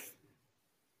 Smith.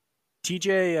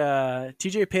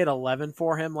 TJ paid 11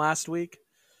 for him last week.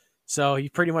 So he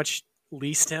pretty much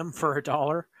leased him for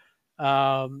 $1.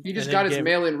 He just got his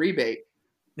mail-in rebate.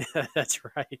 That's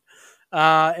right.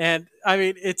 And I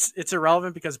mean, it's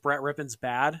irrelevant because Brett Rippon's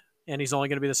bad, and he's only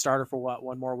going to be the starter for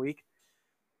one more week.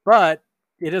 But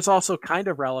it is also kind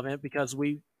of relevant because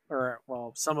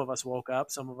some of us woke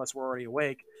up, some of us were already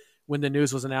awake when the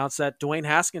news was announced that Dwayne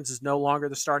Haskins is no longer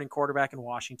the starting quarterback in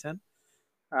Washington.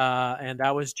 And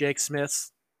that was Jake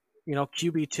Smith's,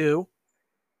 QB2,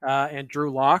 and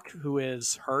Drew Lock, who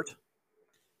is hurt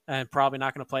and probably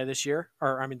not going to play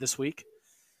this week.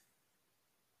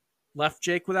 Left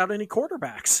Jake without any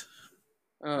quarterbacks.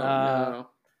 Oh, no.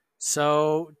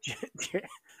 So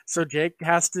Jake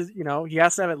has to, he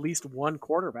has to have at least one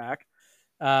quarterback,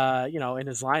 in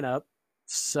his lineup.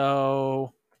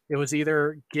 So it was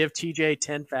either give TJ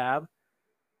 10 fab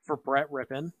for Brett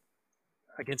Rippon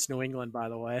against New England, by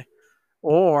the way,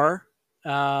 or,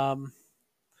 I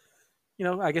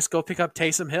guess go pick up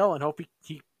Taysom Hill and hope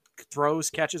he throws,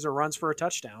 catches, or runs for a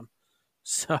touchdown.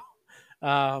 So,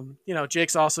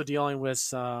 Jake's also dealing with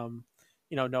some,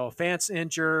 Noah Fant's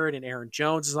injured and Aaron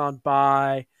Jones is on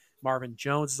bye. Marvin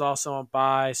Jones is also on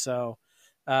bye. So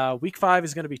week 5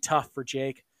 is going to be tough for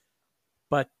Jake.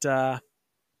 But,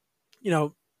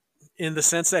 in the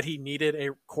sense that he needed a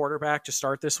quarterback to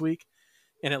start this week,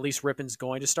 and at least Rippon's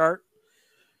going to start.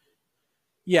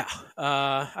 Yeah,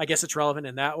 I guess it's relevant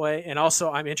in that way. And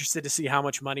also, I'm interested to see how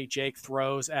much money Jake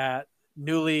throws at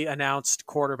newly announced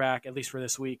quarterback, at least for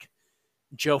this week,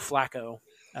 Joe Flacco.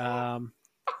 Joe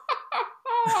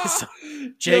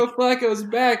Flacco's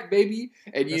back, baby.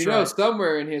 And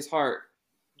somewhere in his heart,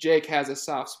 Jake has a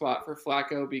soft spot for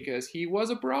Flacco because he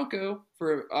was a Bronco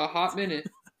for a hot minute.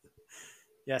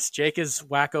 Yes, Jake is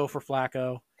wacko for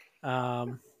Flacco.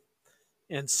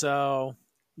 And so,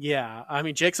 yeah, I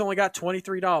mean, Jake's only got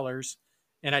 $23,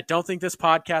 and I don't think this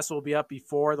podcast will be up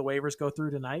before the waivers go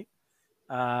through tonight.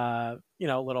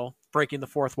 Little breaking the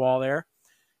fourth wall there.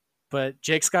 But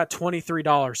Jake's got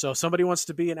 $23. So if somebody wants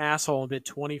to be an asshole and bid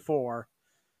 $24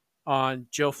 on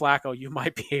Joe Flacco, you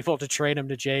might be able to trade him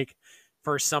to Jake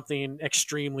for something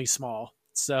extremely small.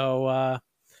 So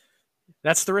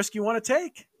that's the risk you want to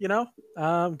take,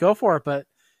 go for it. But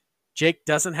Jake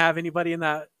doesn't have anybody in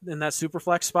that super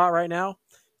flex spot right now.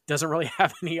 Doesn't really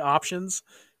have any options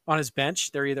on his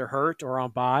bench. They're either hurt or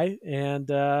on bye. And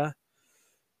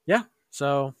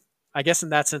so I guess in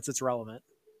that sense it's relevant.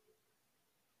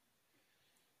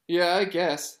 Yeah, I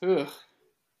guess. Ugh.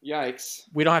 Yikes.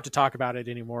 We don't have to talk about it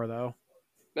anymore, though.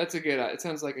 It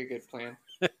sounds like a good plan.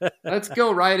 Let's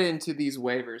go right into these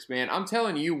waivers, man. I'm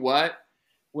telling you what,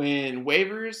 when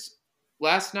waivers,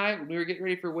 last night when we were getting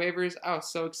ready for waivers, I was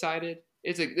so excited.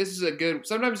 This is a good,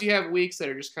 sometimes you have weeks that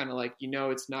are just kind of like,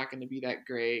 it's not going to be that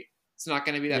great. It's not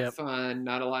going to be that fun.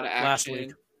 Not a lot of action. Last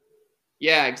week.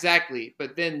 Yeah, exactly.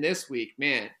 But then this week,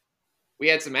 man, we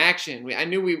had some action. You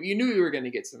knew we were going to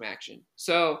get some action.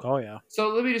 So, oh yeah. So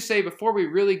let me just say, before we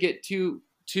really get too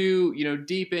too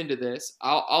deep into this.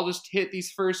 I'll just hit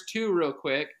these first two real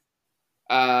quick.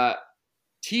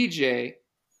 TJ,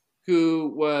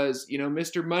 who was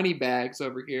Mr. Moneybags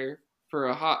over here for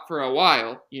a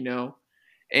while,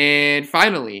 and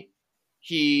finally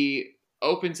he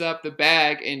opens up the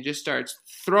bag and just starts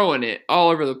throwing it all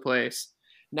over the place.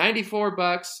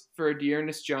 $94 for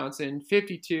Dearness Johnson,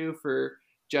 $52 for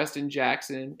Justin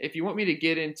Jackson. If you want me to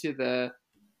get into the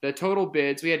total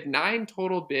bids, we had 9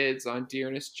 total bids on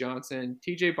Dearness Johnson.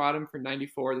 TJ bought him for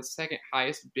 $94. The second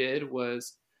highest bid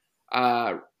was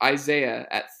Isaiah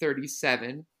at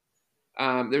 $37.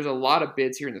 There's a lot of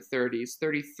bids here in the 30s.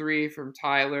 $33 from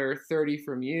Tyler, $30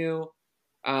 from you.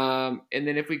 And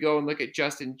then if we go and look at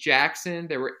Justin Jackson,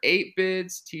 there were 8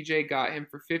 bids. TJ got him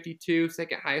for $52.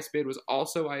 Second highest bid was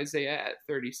also Isaiah at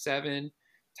 $37.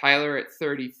 Tyler at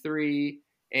 $33.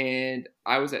 And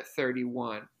I was at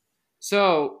 $31.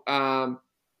 So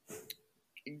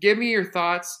give me your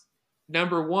thoughts,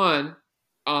 number one,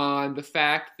 on the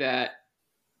fact that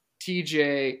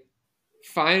TJ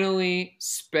finally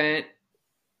spent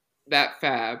that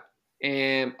fab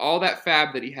and all that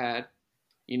fab that he had,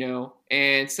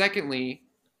 and secondly,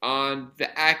 on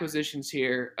the acquisitions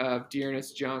here of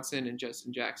Dearness Johnson and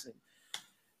Justin Jackson.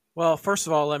 Well, first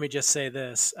of all, let me just say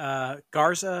this.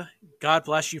 Garza, God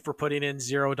bless you for putting in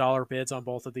 $0 bids on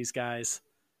both of these guys.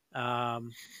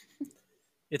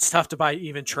 It's tough to buy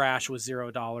even trash with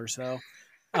 $0 though.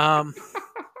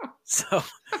 So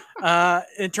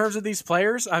in terms of these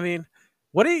players, I mean,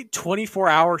 what a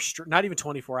 24-hour, not even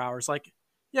 24 hours,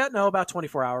 about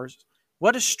 24 hours.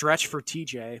 What a stretch for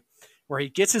TJ where he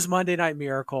gets his Monday Night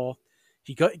Miracle.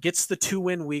 He gets the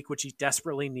 2-win week, which he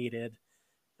desperately needed.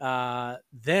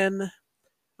 Then,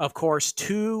 of course,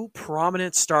 2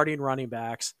 prominent starting running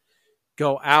backs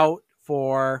go out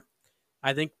for,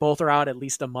 I think both are out at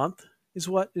least a month is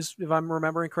if I'm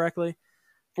remembering correctly.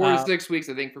 4 to 6 weeks,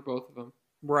 I think, for both of them.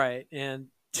 Right. And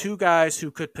 2 guys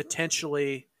who could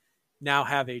potentially now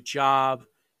have a job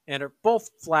and are both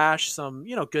flash some,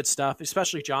 good stuff,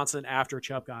 especially Johnson after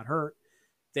Chubb got hurt.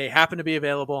 They happen to be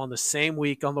available on the same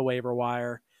week on the waiver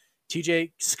wire.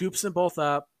 TJ scoops them both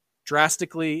up,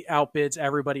 drastically outbids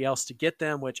everybody else to get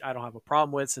them, which I don't have a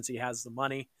problem with since he has the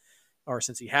money, or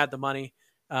since he had the money.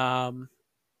 And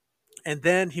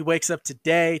then he wakes up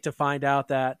today to find out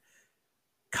that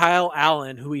Kyle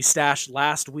Allen, who he stashed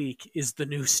last week, is the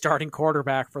new starting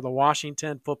quarterback for the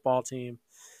Washington football team.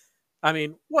 I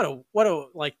mean, what a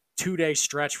 2-day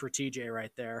stretch for TJ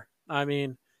right there. I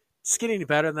mean, it's getting any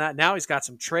better than that. Now he's got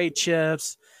some trade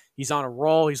chips. He's on a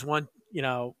roll. He's won,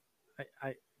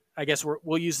 I guess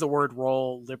we'll use the word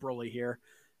roll liberally here.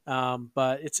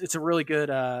 But it's a really good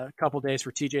couple days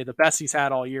for TJ, the best he's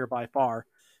had all year by far.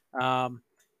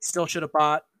 Still should have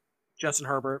bought Justin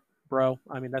Herbert, bro.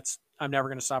 I mean, I'm never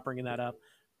going to stop bringing that up.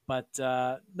 But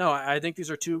no, I think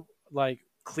these are 2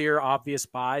 clear, obvious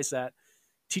buys that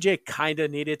TJ kind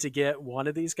of needed to get one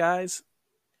of these guys.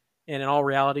 And in all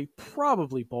reality,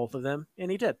 probably both of them. And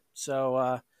he did.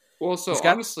 So,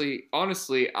 honestly,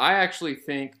 I actually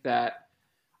think that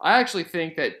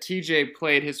TJ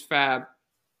played his fab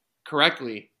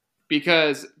correctly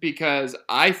because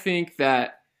I think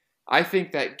that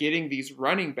getting these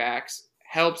running backs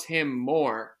helps him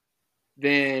more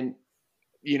than,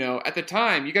 at the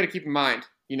time. You got to keep in mind,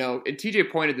 and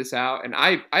TJ pointed this out, and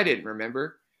I didn't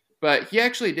remember, but he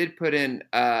actually did put in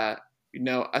a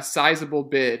sizable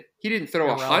bid. He didn't throw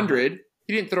 100.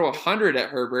 He didn't throw 100 at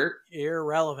Herbert.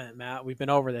 Irrelevant, Matt. We've been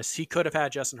over this. He could have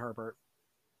had Justin Herbert.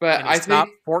 But I think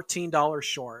 $14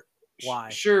 short. Why?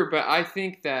 Sure, but I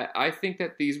think that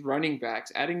these running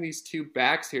backs, adding these 2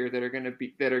 backs here that are going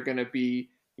to be,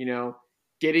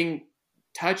 getting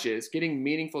touches, getting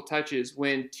meaningful touches.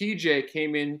 When TJ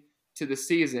came in to the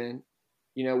season,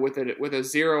 with a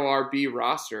 0 RB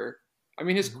roster, I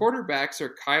mean, his quarterbacks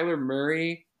are Kyler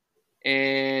Murray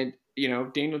and,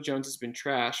 Daniel Jones has been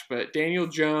trash, but Daniel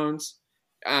Jones,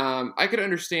 I could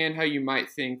understand how you might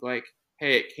think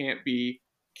hey, it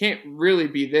can't really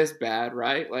be this bad,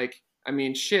 right? I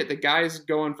mean, shit, the guy's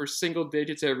going for single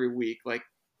digits every week.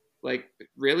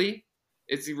 Really?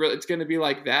 It's going to be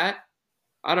like that?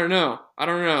 I don't know.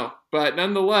 But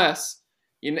nonetheless,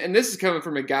 and this is coming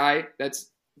from a guy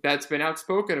that's been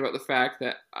outspoken about the fact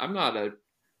that I'm not a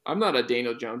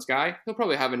Daniel Jones guy. He'll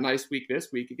probably have a nice week this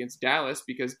week against Dallas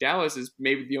because Dallas is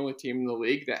maybe the only team in the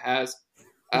league that has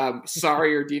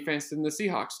sorrier defense than the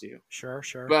Seahawks do. Sure.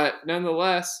 But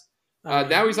nonetheless,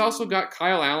 now he's also got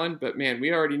Kyle Allen. But man,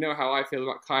 we already know how I feel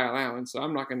about Kyle Allen, so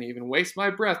I'm not going to even waste my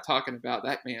breath talking about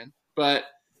that man. But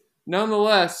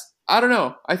nonetheless, I don't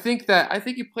know. I think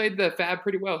he played the fab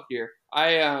pretty well here.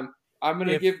 I'm going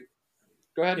to give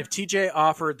Go ahead. If TJ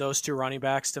offered those two running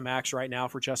backs to Max right now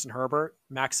for Justin Herbert,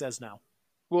 Max says no.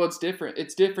 Well, it's different.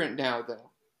 It's different now,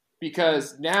 though,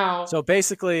 because now. So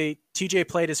basically, TJ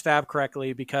played his fab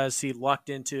correctly because he lucked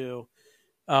into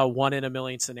a 1 in a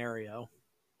million scenario.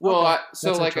 Well, Okay,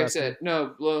 so like I said,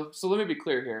 no. So let me be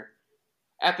clear here.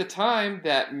 At the time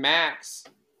that Max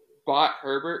bought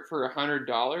Herbert for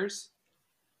 $100,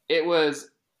 it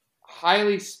was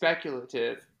highly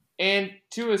speculative, and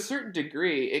to a certain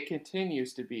degree, it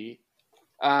continues to be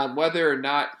whether or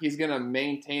not he's going to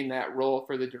maintain that role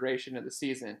for the duration of the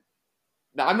season.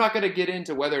 Now, I'm not going to get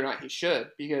into whether or not he should,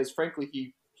 because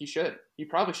frankly, he should. He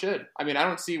probably should. I mean, I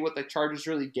don't see what the Chargers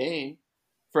really gain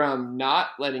from not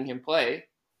letting him play,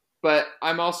 but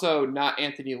I'm also not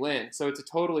Anthony Lynn, so it's a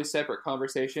totally separate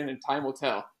conversation, and time will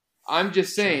tell. I'm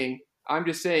just saying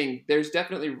there's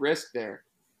definitely risk there.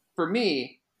 For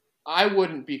me, I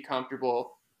wouldn't be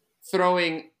comfortable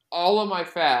throwing all of my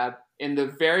fab in the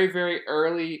very, very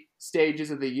early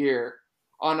stages of the year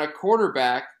on a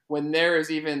quarterback when there is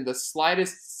even the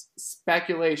slightest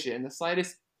speculation, the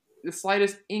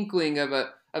slightest inkling of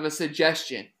a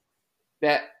suggestion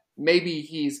that maybe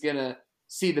he's gonna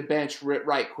see the bench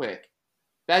right quick.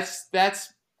 That's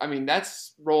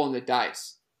rolling the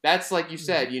dice. That's like you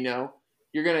said,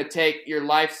 you're gonna take your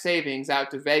life savings out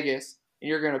to Vegas and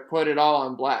you're gonna put it all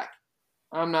on black.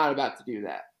 I'm not about to do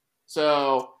that.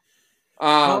 So,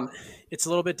 well, it's a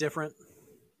little bit different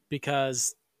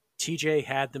because TJ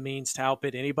had the means to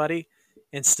outbid anybody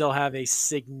and still have a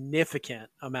significant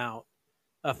amount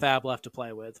of fab left to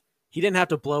play with. He didn't have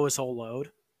to blow his whole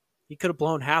load. He could have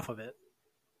blown half of it.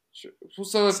 Sure.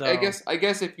 I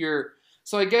guess if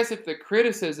the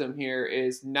criticism here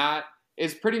is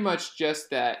pretty much just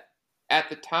that at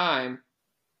the time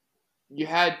you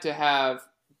had to have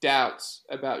doubts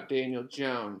about Daniel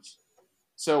Jones.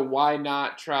 So why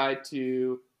not try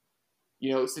to,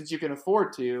 since you can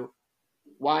afford to,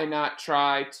 why not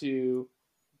try to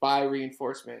buy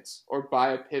reinforcements or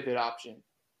buy a pivot option?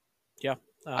 Yeah.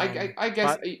 I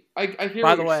guess I hear.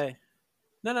 By the way,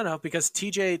 no, because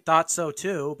TJ thought so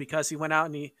too, because he went out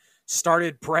and he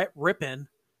started Brett ripping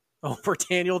over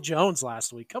Daniel Jones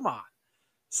last week. Come on.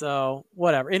 So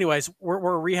whatever. Anyways, we're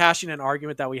rehashing an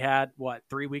argument that we had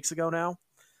 3 weeks ago now.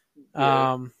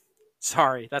 Yeah.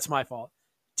 Sorry, that's my fault.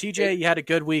 TJ, you had a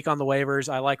good week on the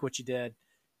waivers. I like what you did.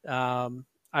 I'm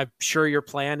sure your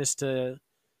plan is to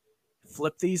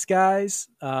flip these guys.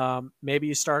 Maybe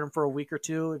you start them for a week or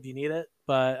two if you need it,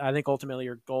 but I think ultimately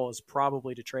your goal is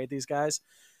probably to trade these guys.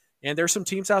 And there's some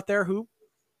teams out there who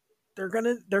they're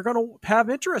gonna have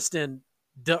interest in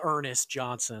D'Ernest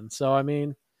Johnson. So I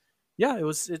mean, yeah,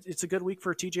 it's a good week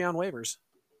for TJ on waivers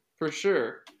for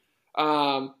sure.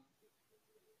 I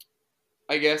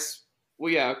guess.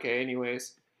 Well, yeah. Okay.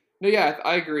 Anyways, no. Yeah,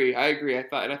 I agree. I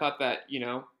thought that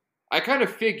I kind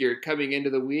of figured coming into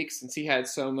the week, since he had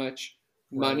so much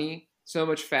money, so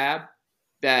much fab,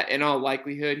 that in all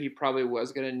likelihood he probably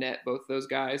was going to net both those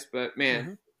guys. But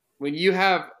man, when you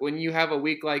have a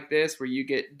week like this where you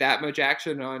get that much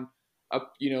action on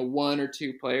one or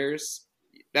two players,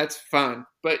 that's fun.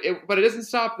 But it doesn't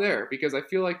stop there, because I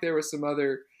feel like there was some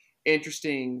other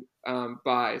interesting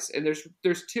buys, and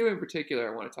there's two in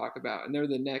particular I want to talk about, and they're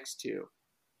the next two.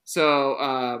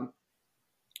 So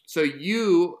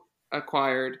you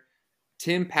acquired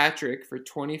Tim Patrick for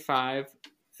 25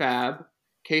 fab.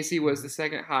 Casey was the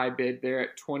second high bid there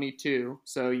at 22,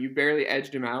 so you barely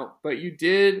edged him out, but you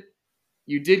did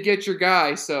get your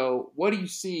guy. So what do you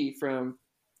see from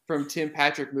Tim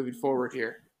Patrick moving forward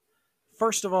here?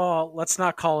 First of all, let's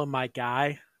not call him my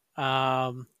guy.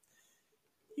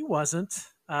 He wasn't.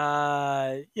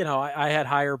 I had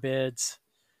higher bids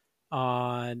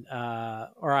on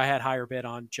I had higher bid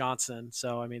on Johnson.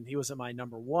 So I mean, he wasn't my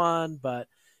number one, but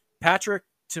Patrick,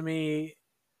 to me,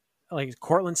 like,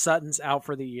 Cortland Sutton's out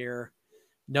for the year.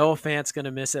 Noah Fant's going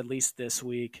to miss at least this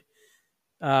week.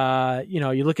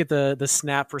 You look at the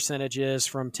snap percentages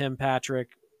from Tim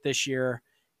Patrick this year: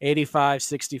 85,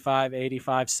 65,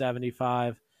 85,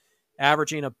 75,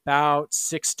 averaging about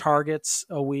 6 targets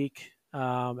a week.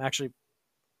 Actually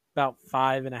about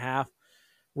 5.5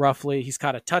 roughly. He's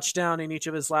caught a touchdown in each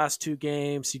of his last 2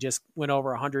 games. He just went over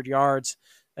 100 yards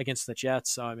against the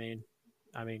Jets. So, I mean,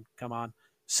 come on.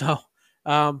 So,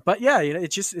 but yeah,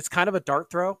 it's kind of a dart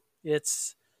throw.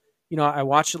 It's, I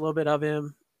watched a little bit of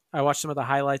him. I watched some of the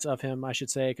highlights of him, I should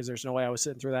say, because there's no way I was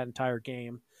sitting through that entire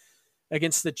game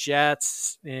against the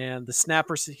Jets, and the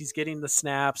snappers, he's getting the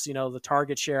snaps, the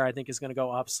target share I think is going to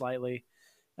go up slightly.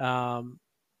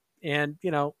 And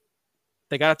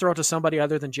they got to throw it to somebody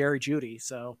other than Jerry Jeudy.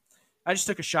 So I just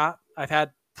took a shot. I've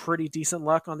had pretty decent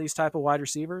luck on these type of wide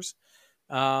receivers.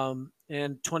 And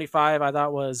and 25 I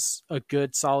thought was a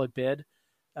good solid bid,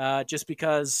 just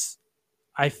because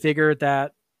I figured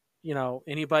that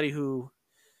anybody who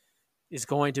is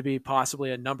going to be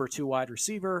possibly a number 2 wide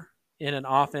receiver in an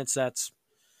offense that's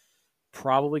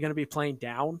probably going to be playing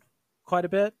down quite a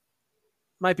bit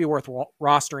might be worth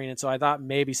rostering. And so I thought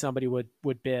maybe somebody would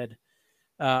bid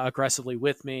aggressively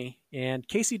with me, and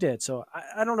Casey did. So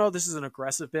I don't know if this is an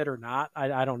aggressive bid or not.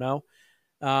 I don't know.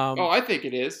 Oh, I think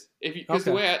it is. Because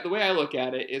Okay. the way I look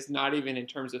at it is not even in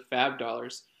terms of fab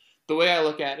dollars. The way I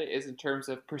look at it is in terms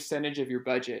of percentage of your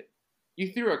budget.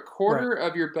 You threw a Right. quarter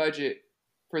of your budget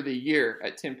for the year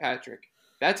at Tim Patrick.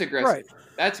 That's aggressive.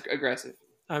 Right. That's aggressive.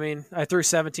 I mean, I threw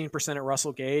 17% at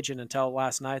Russell Gage, and until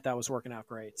last night, that was working out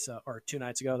great. So, or 2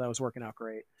 nights ago, that was working out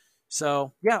great.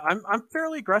 So, yeah, I'm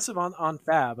fairly aggressive on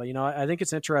Fab. I think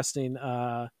it's interesting.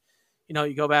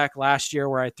 You go back last year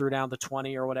where I threw down the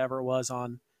 20 or whatever it was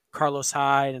on Carlos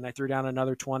Hyde, and I threw down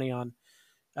another 20 on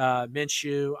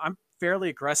Minshew. I'm fairly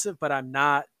aggressive, but I'm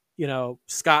not,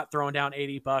 Scott throwing down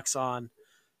 $80 on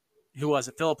who was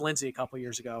it, Philip Lindsay a couple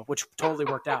years ago, which totally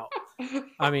worked out.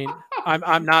 I mean,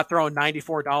 I'm not throwing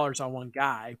 $94 on one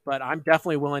guy, but I'm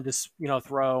definitely willing to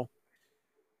throw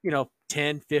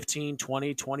 10, 15,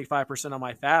 20, 25% on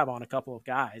my fab on a couple of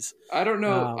guys. I don't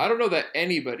know. Um, I don't know that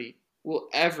anybody will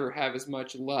ever have as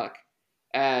much luck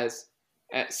as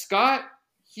Scott.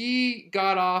 He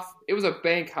got off. It was a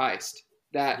bank heist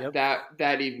yep.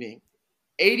 that evening.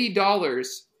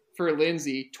 $80 for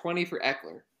Lindsay, 20 for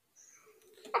Eckler.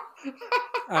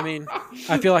 I mean,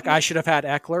 I feel like I should have had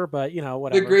Eckler, but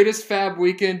whatever. The greatest fab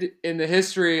weekend in the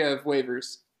history of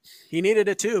waivers. He needed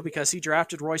it too because he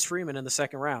drafted Royce Freeman in the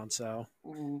second round. So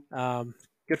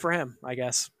good for him, I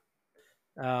guess.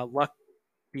 Luck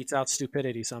beats out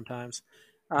stupidity sometimes.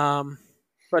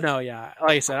 But no, yeah, like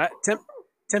I said,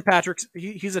 Tim Patrick's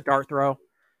he's a dart throw.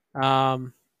 But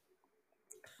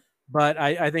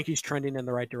I think he's trending in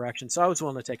the right direction. So I was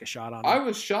willing to take a shot on him. I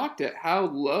was shocked at how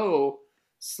low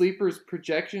Sleeper's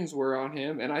projections were on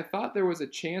him, and I thought there was a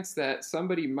chance that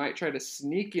somebody might try to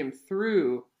sneak him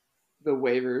through the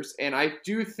waivers, and I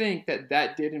do think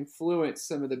that did influence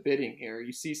some of the bidding here.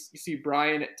 You see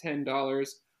Brian at $10,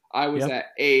 I was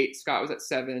at $8, Scott was at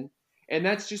 $7, and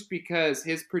that's just because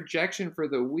his projection for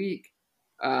the week,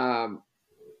 I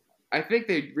think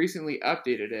they recently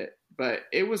updated it, but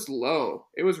it was low.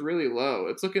 It was really low.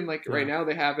 It's looking like right now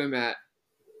they have him at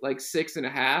like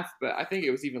 6.5, but I think it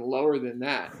was even lower than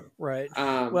that. Right.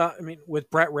 Well, I mean, with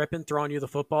Brett Rippon throwing you the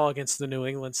football against the New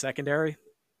England secondary,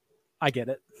 I get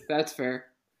it. That's fair.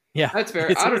 Yeah, that's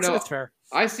fair. I don't know. It's fair.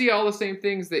 I see all the same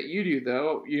things that you do,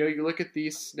 though. You look at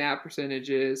these snap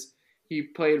percentages. He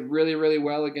played really, really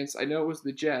well against. I know it was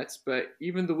the Jets, but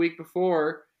even the week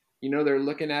before, they're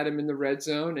looking at him in the red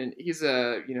zone, and he's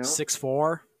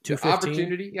 6'4",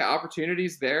 215.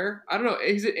 Opportunities there. I don't know.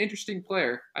 He's an interesting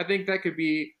player. I think that could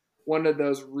be one of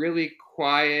those really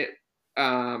quiet.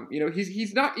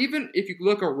 He's not, even if you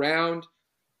look around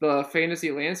the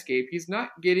fantasy landscape, he's not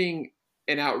getting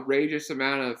an outrageous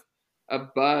amount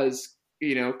of buzz,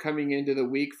 coming into the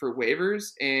week for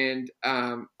waivers. And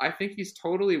I think he's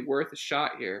totally worth a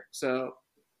shot here. So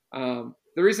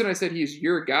the reason I said he's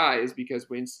your guy is because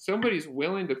when somebody's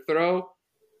willing to throw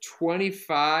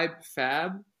 25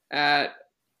 fab at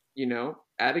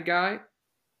a guy,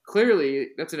 clearly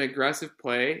that's an aggressive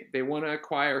play. They want to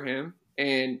acquire him.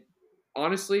 And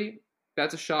honestly,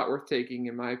 that's a shot worth taking,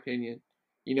 in my opinion.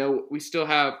 We've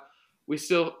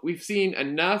seen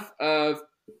enough of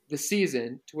the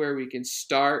season to where we can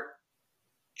start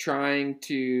trying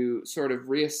to sort of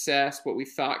reassess what we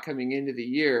thought coming into the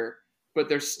year, but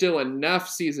there's still enough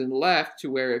season left to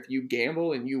where if you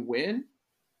gamble and you win,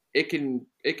 it could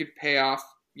pay off,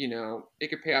 it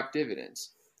could pay off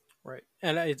dividends. Right.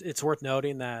 And it's worth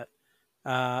noting that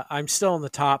I'm still in the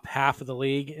top half of the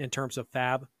league in terms of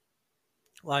fab.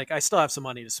 Like, I still have some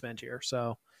money to spend here.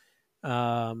 So,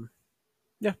 I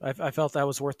felt that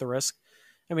was worth the risk.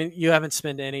 I mean, you haven't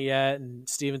spent any yet, and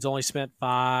Steven's only spent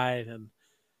 5. And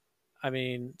I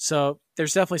mean, so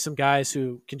there's definitely some guys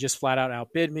who can just flat out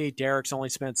outbid me. Derek's only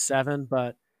spent 7,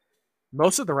 but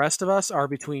most of the rest of us are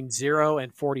between 0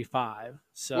 and 45.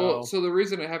 So the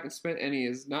reason I haven't spent any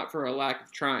is not for a lack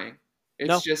of trying.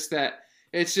 It's just that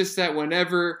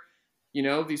whenever,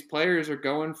 these players are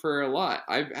going for a lot.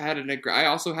 I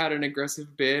also had an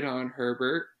aggressive bid on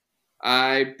Herbert.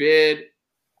 I bid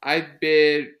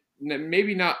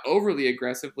maybe not overly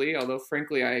aggressively, although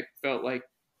frankly I felt like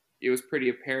it was pretty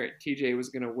apparent TJ was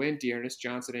going to win D'Ernest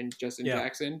Johnson and Justin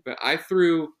Jackson. But I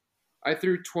threw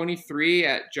 23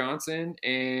 at Johnson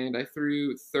and I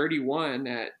threw 31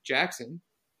 at Jackson.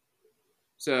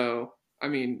 So, I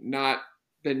mean, not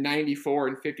the 94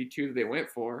 and 52 that they went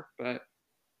for. But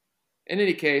in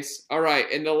any case, all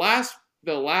right. And the last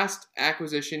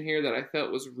acquisition here that I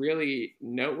felt was really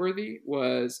noteworthy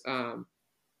was Renfroe,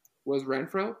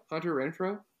 Hunter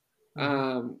Renfroe.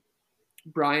 Mm-hmm.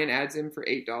 Brian adds him for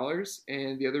 $8,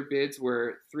 and the other bids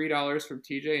were $3 from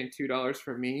TJ and $2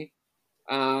 from me.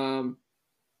 Do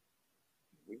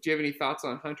you have any thoughts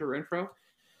on Hunter Renfroe?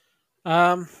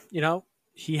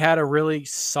 He had a really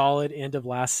solid end of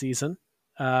last season.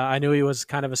 I knew he was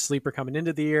kind of a sleeper coming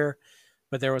into the year,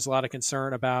 but there was a lot of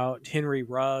concern about Henry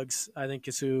Ruggs, I think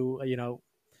is who,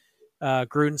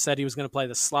 Gruden said he was going to play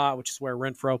the slot, which is where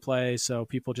Renfroe plays. So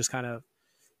people just kind of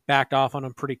backed off on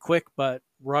him pretty quick, but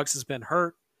Ruggs has been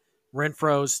hurt.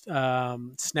 Renfroe's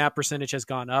snap percentage has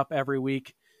gone up every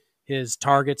week. His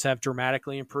targets have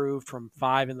dramatically improved from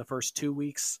 5 in the first 2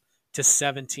 weeks to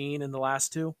 17 in the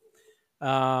last 2.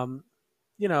 I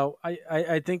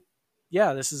think,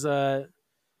 this is a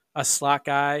slot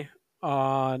guy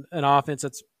on an offense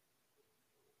that's,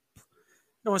 I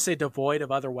don't want to say devoid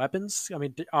of other weapons. I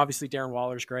mean, obviously Darren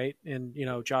Waller's great, and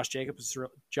Josh Jacobs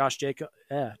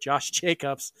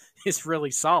is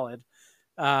really solid.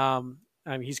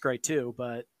 He's great too,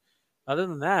 but other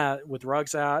than that, with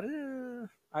Ruggs out,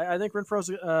 I think Renfroe's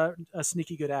a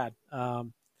sneaky good ad.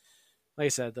 Like I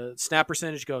said, the snap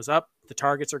percentage goes up, the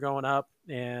targets are going up,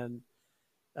 and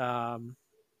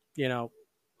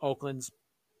Oakland's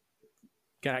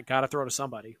got to throw to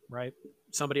somebody, right?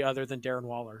 Somebody other than Darren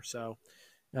Waller. So,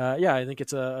 I think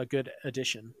it's a good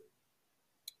addition.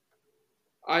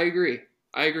 I agree.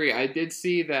 I did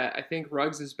see that. I think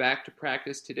Ruggs is back to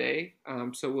practice today,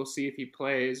 so we'll see if he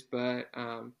plays. But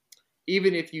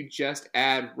even if you just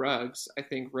add Ruggs, I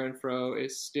think Renfroe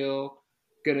is still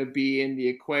going to be in the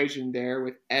equation there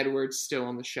with Edwards still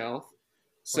on the shelf.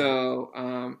 So,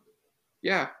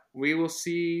 we will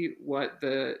see what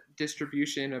the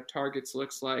distribution of targets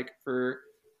looks like for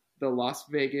the Las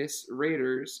Vegas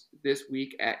Raiders this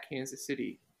week at Kansas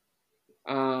City.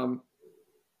 All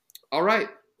right.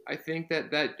 I think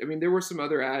there were some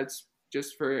other ads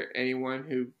just for anyone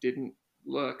who didn't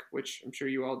look, which I'm sure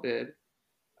you all did.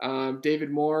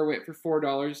 David Moore went for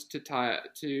 $4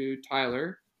 to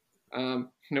Tyler.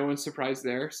 No one's surprised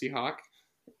there, Seahawk.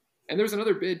 And there's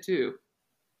another bid too.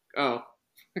 Oh,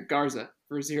 Garza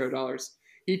for $0.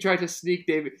 He tried to sneak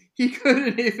David. He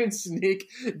couldn't even sneak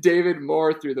David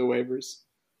Moore through the waivers.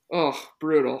 Oh,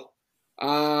 brutal.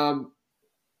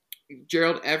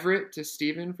 Gerald Everett to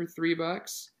Steven for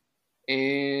 $3.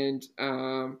 And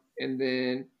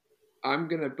then I'm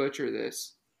going to butcher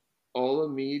this.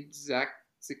 Olamide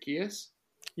Zacchaeus?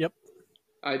 Yep.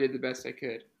 I did the best I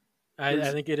could.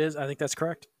 I think it is. I think that's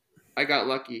correct. I got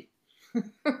lucky.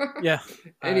 Yeah.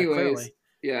 Anyways, clearly.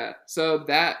 Yeah. So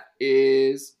that's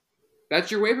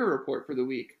your waiver report for the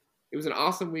week. It was an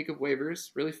awesome week of waivers.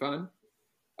 Really fun.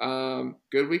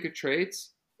 Good week of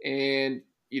trades. And,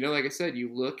 like I said,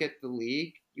 you look at the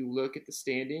league, you look at the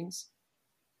standings.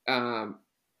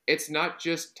 It's not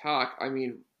just talk. I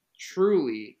mean,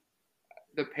 truly,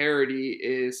 the parity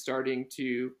is starting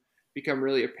to become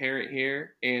really apparent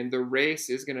here, and the race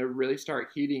is going to really start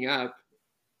heating up.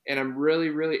 And I'm really,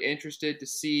 really interested to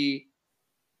see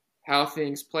how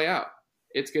things play out.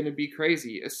 It's going to be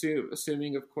crazy,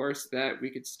 assuming, of course, that we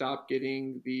could stop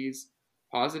getting these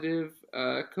positive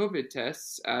COVID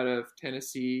tests out of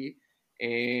Tennessee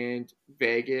and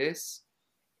Vegas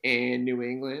and New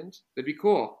England. That'd be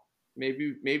cool.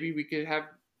 Maybe we could have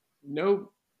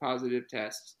no positive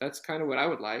tests. That's kind of what I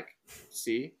would like to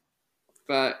see.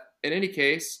 But in any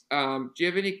case, do you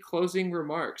have any closing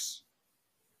remarks?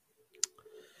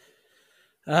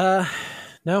 No,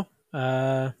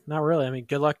 not really. I mean,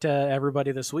 good luck to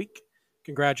everybody this week.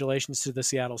 Congratulations to the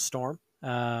Seattle Storm.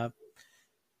 I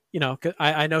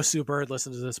know Sue Bird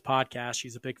listens to this podcast.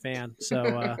 She's a big fan.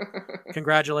 So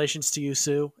congratulations to you,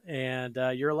 Sue. And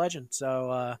you're a legend.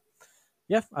 So,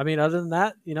 other than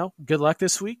that, good luck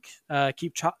this week.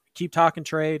 Keep talking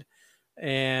trade.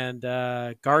 And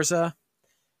Garza,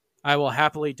 I will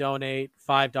happily donate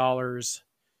 $5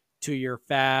 to your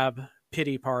Fab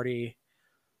pity party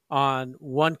on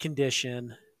one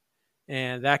condition,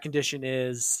 and that condition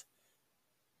is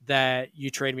that you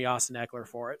trade me Austin Ekeler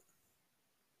for it.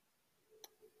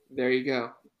 There you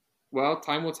go. Well,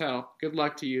 time will tell. Good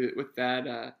luck to you with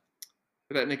that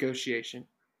negotiation.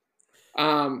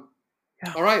 All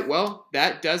right. Well,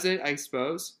 that does it, I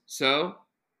suppose. So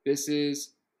this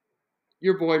is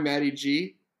your boy Matty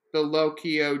G, the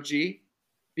low-key OG,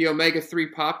 the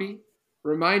Omega-3 Poppy,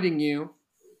 reminding you,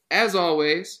 as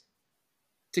always,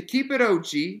 to keep it OG,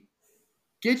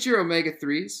 get your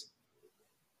Omega-3s,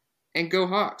 and go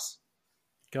Hawks.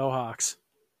 Go Hawks.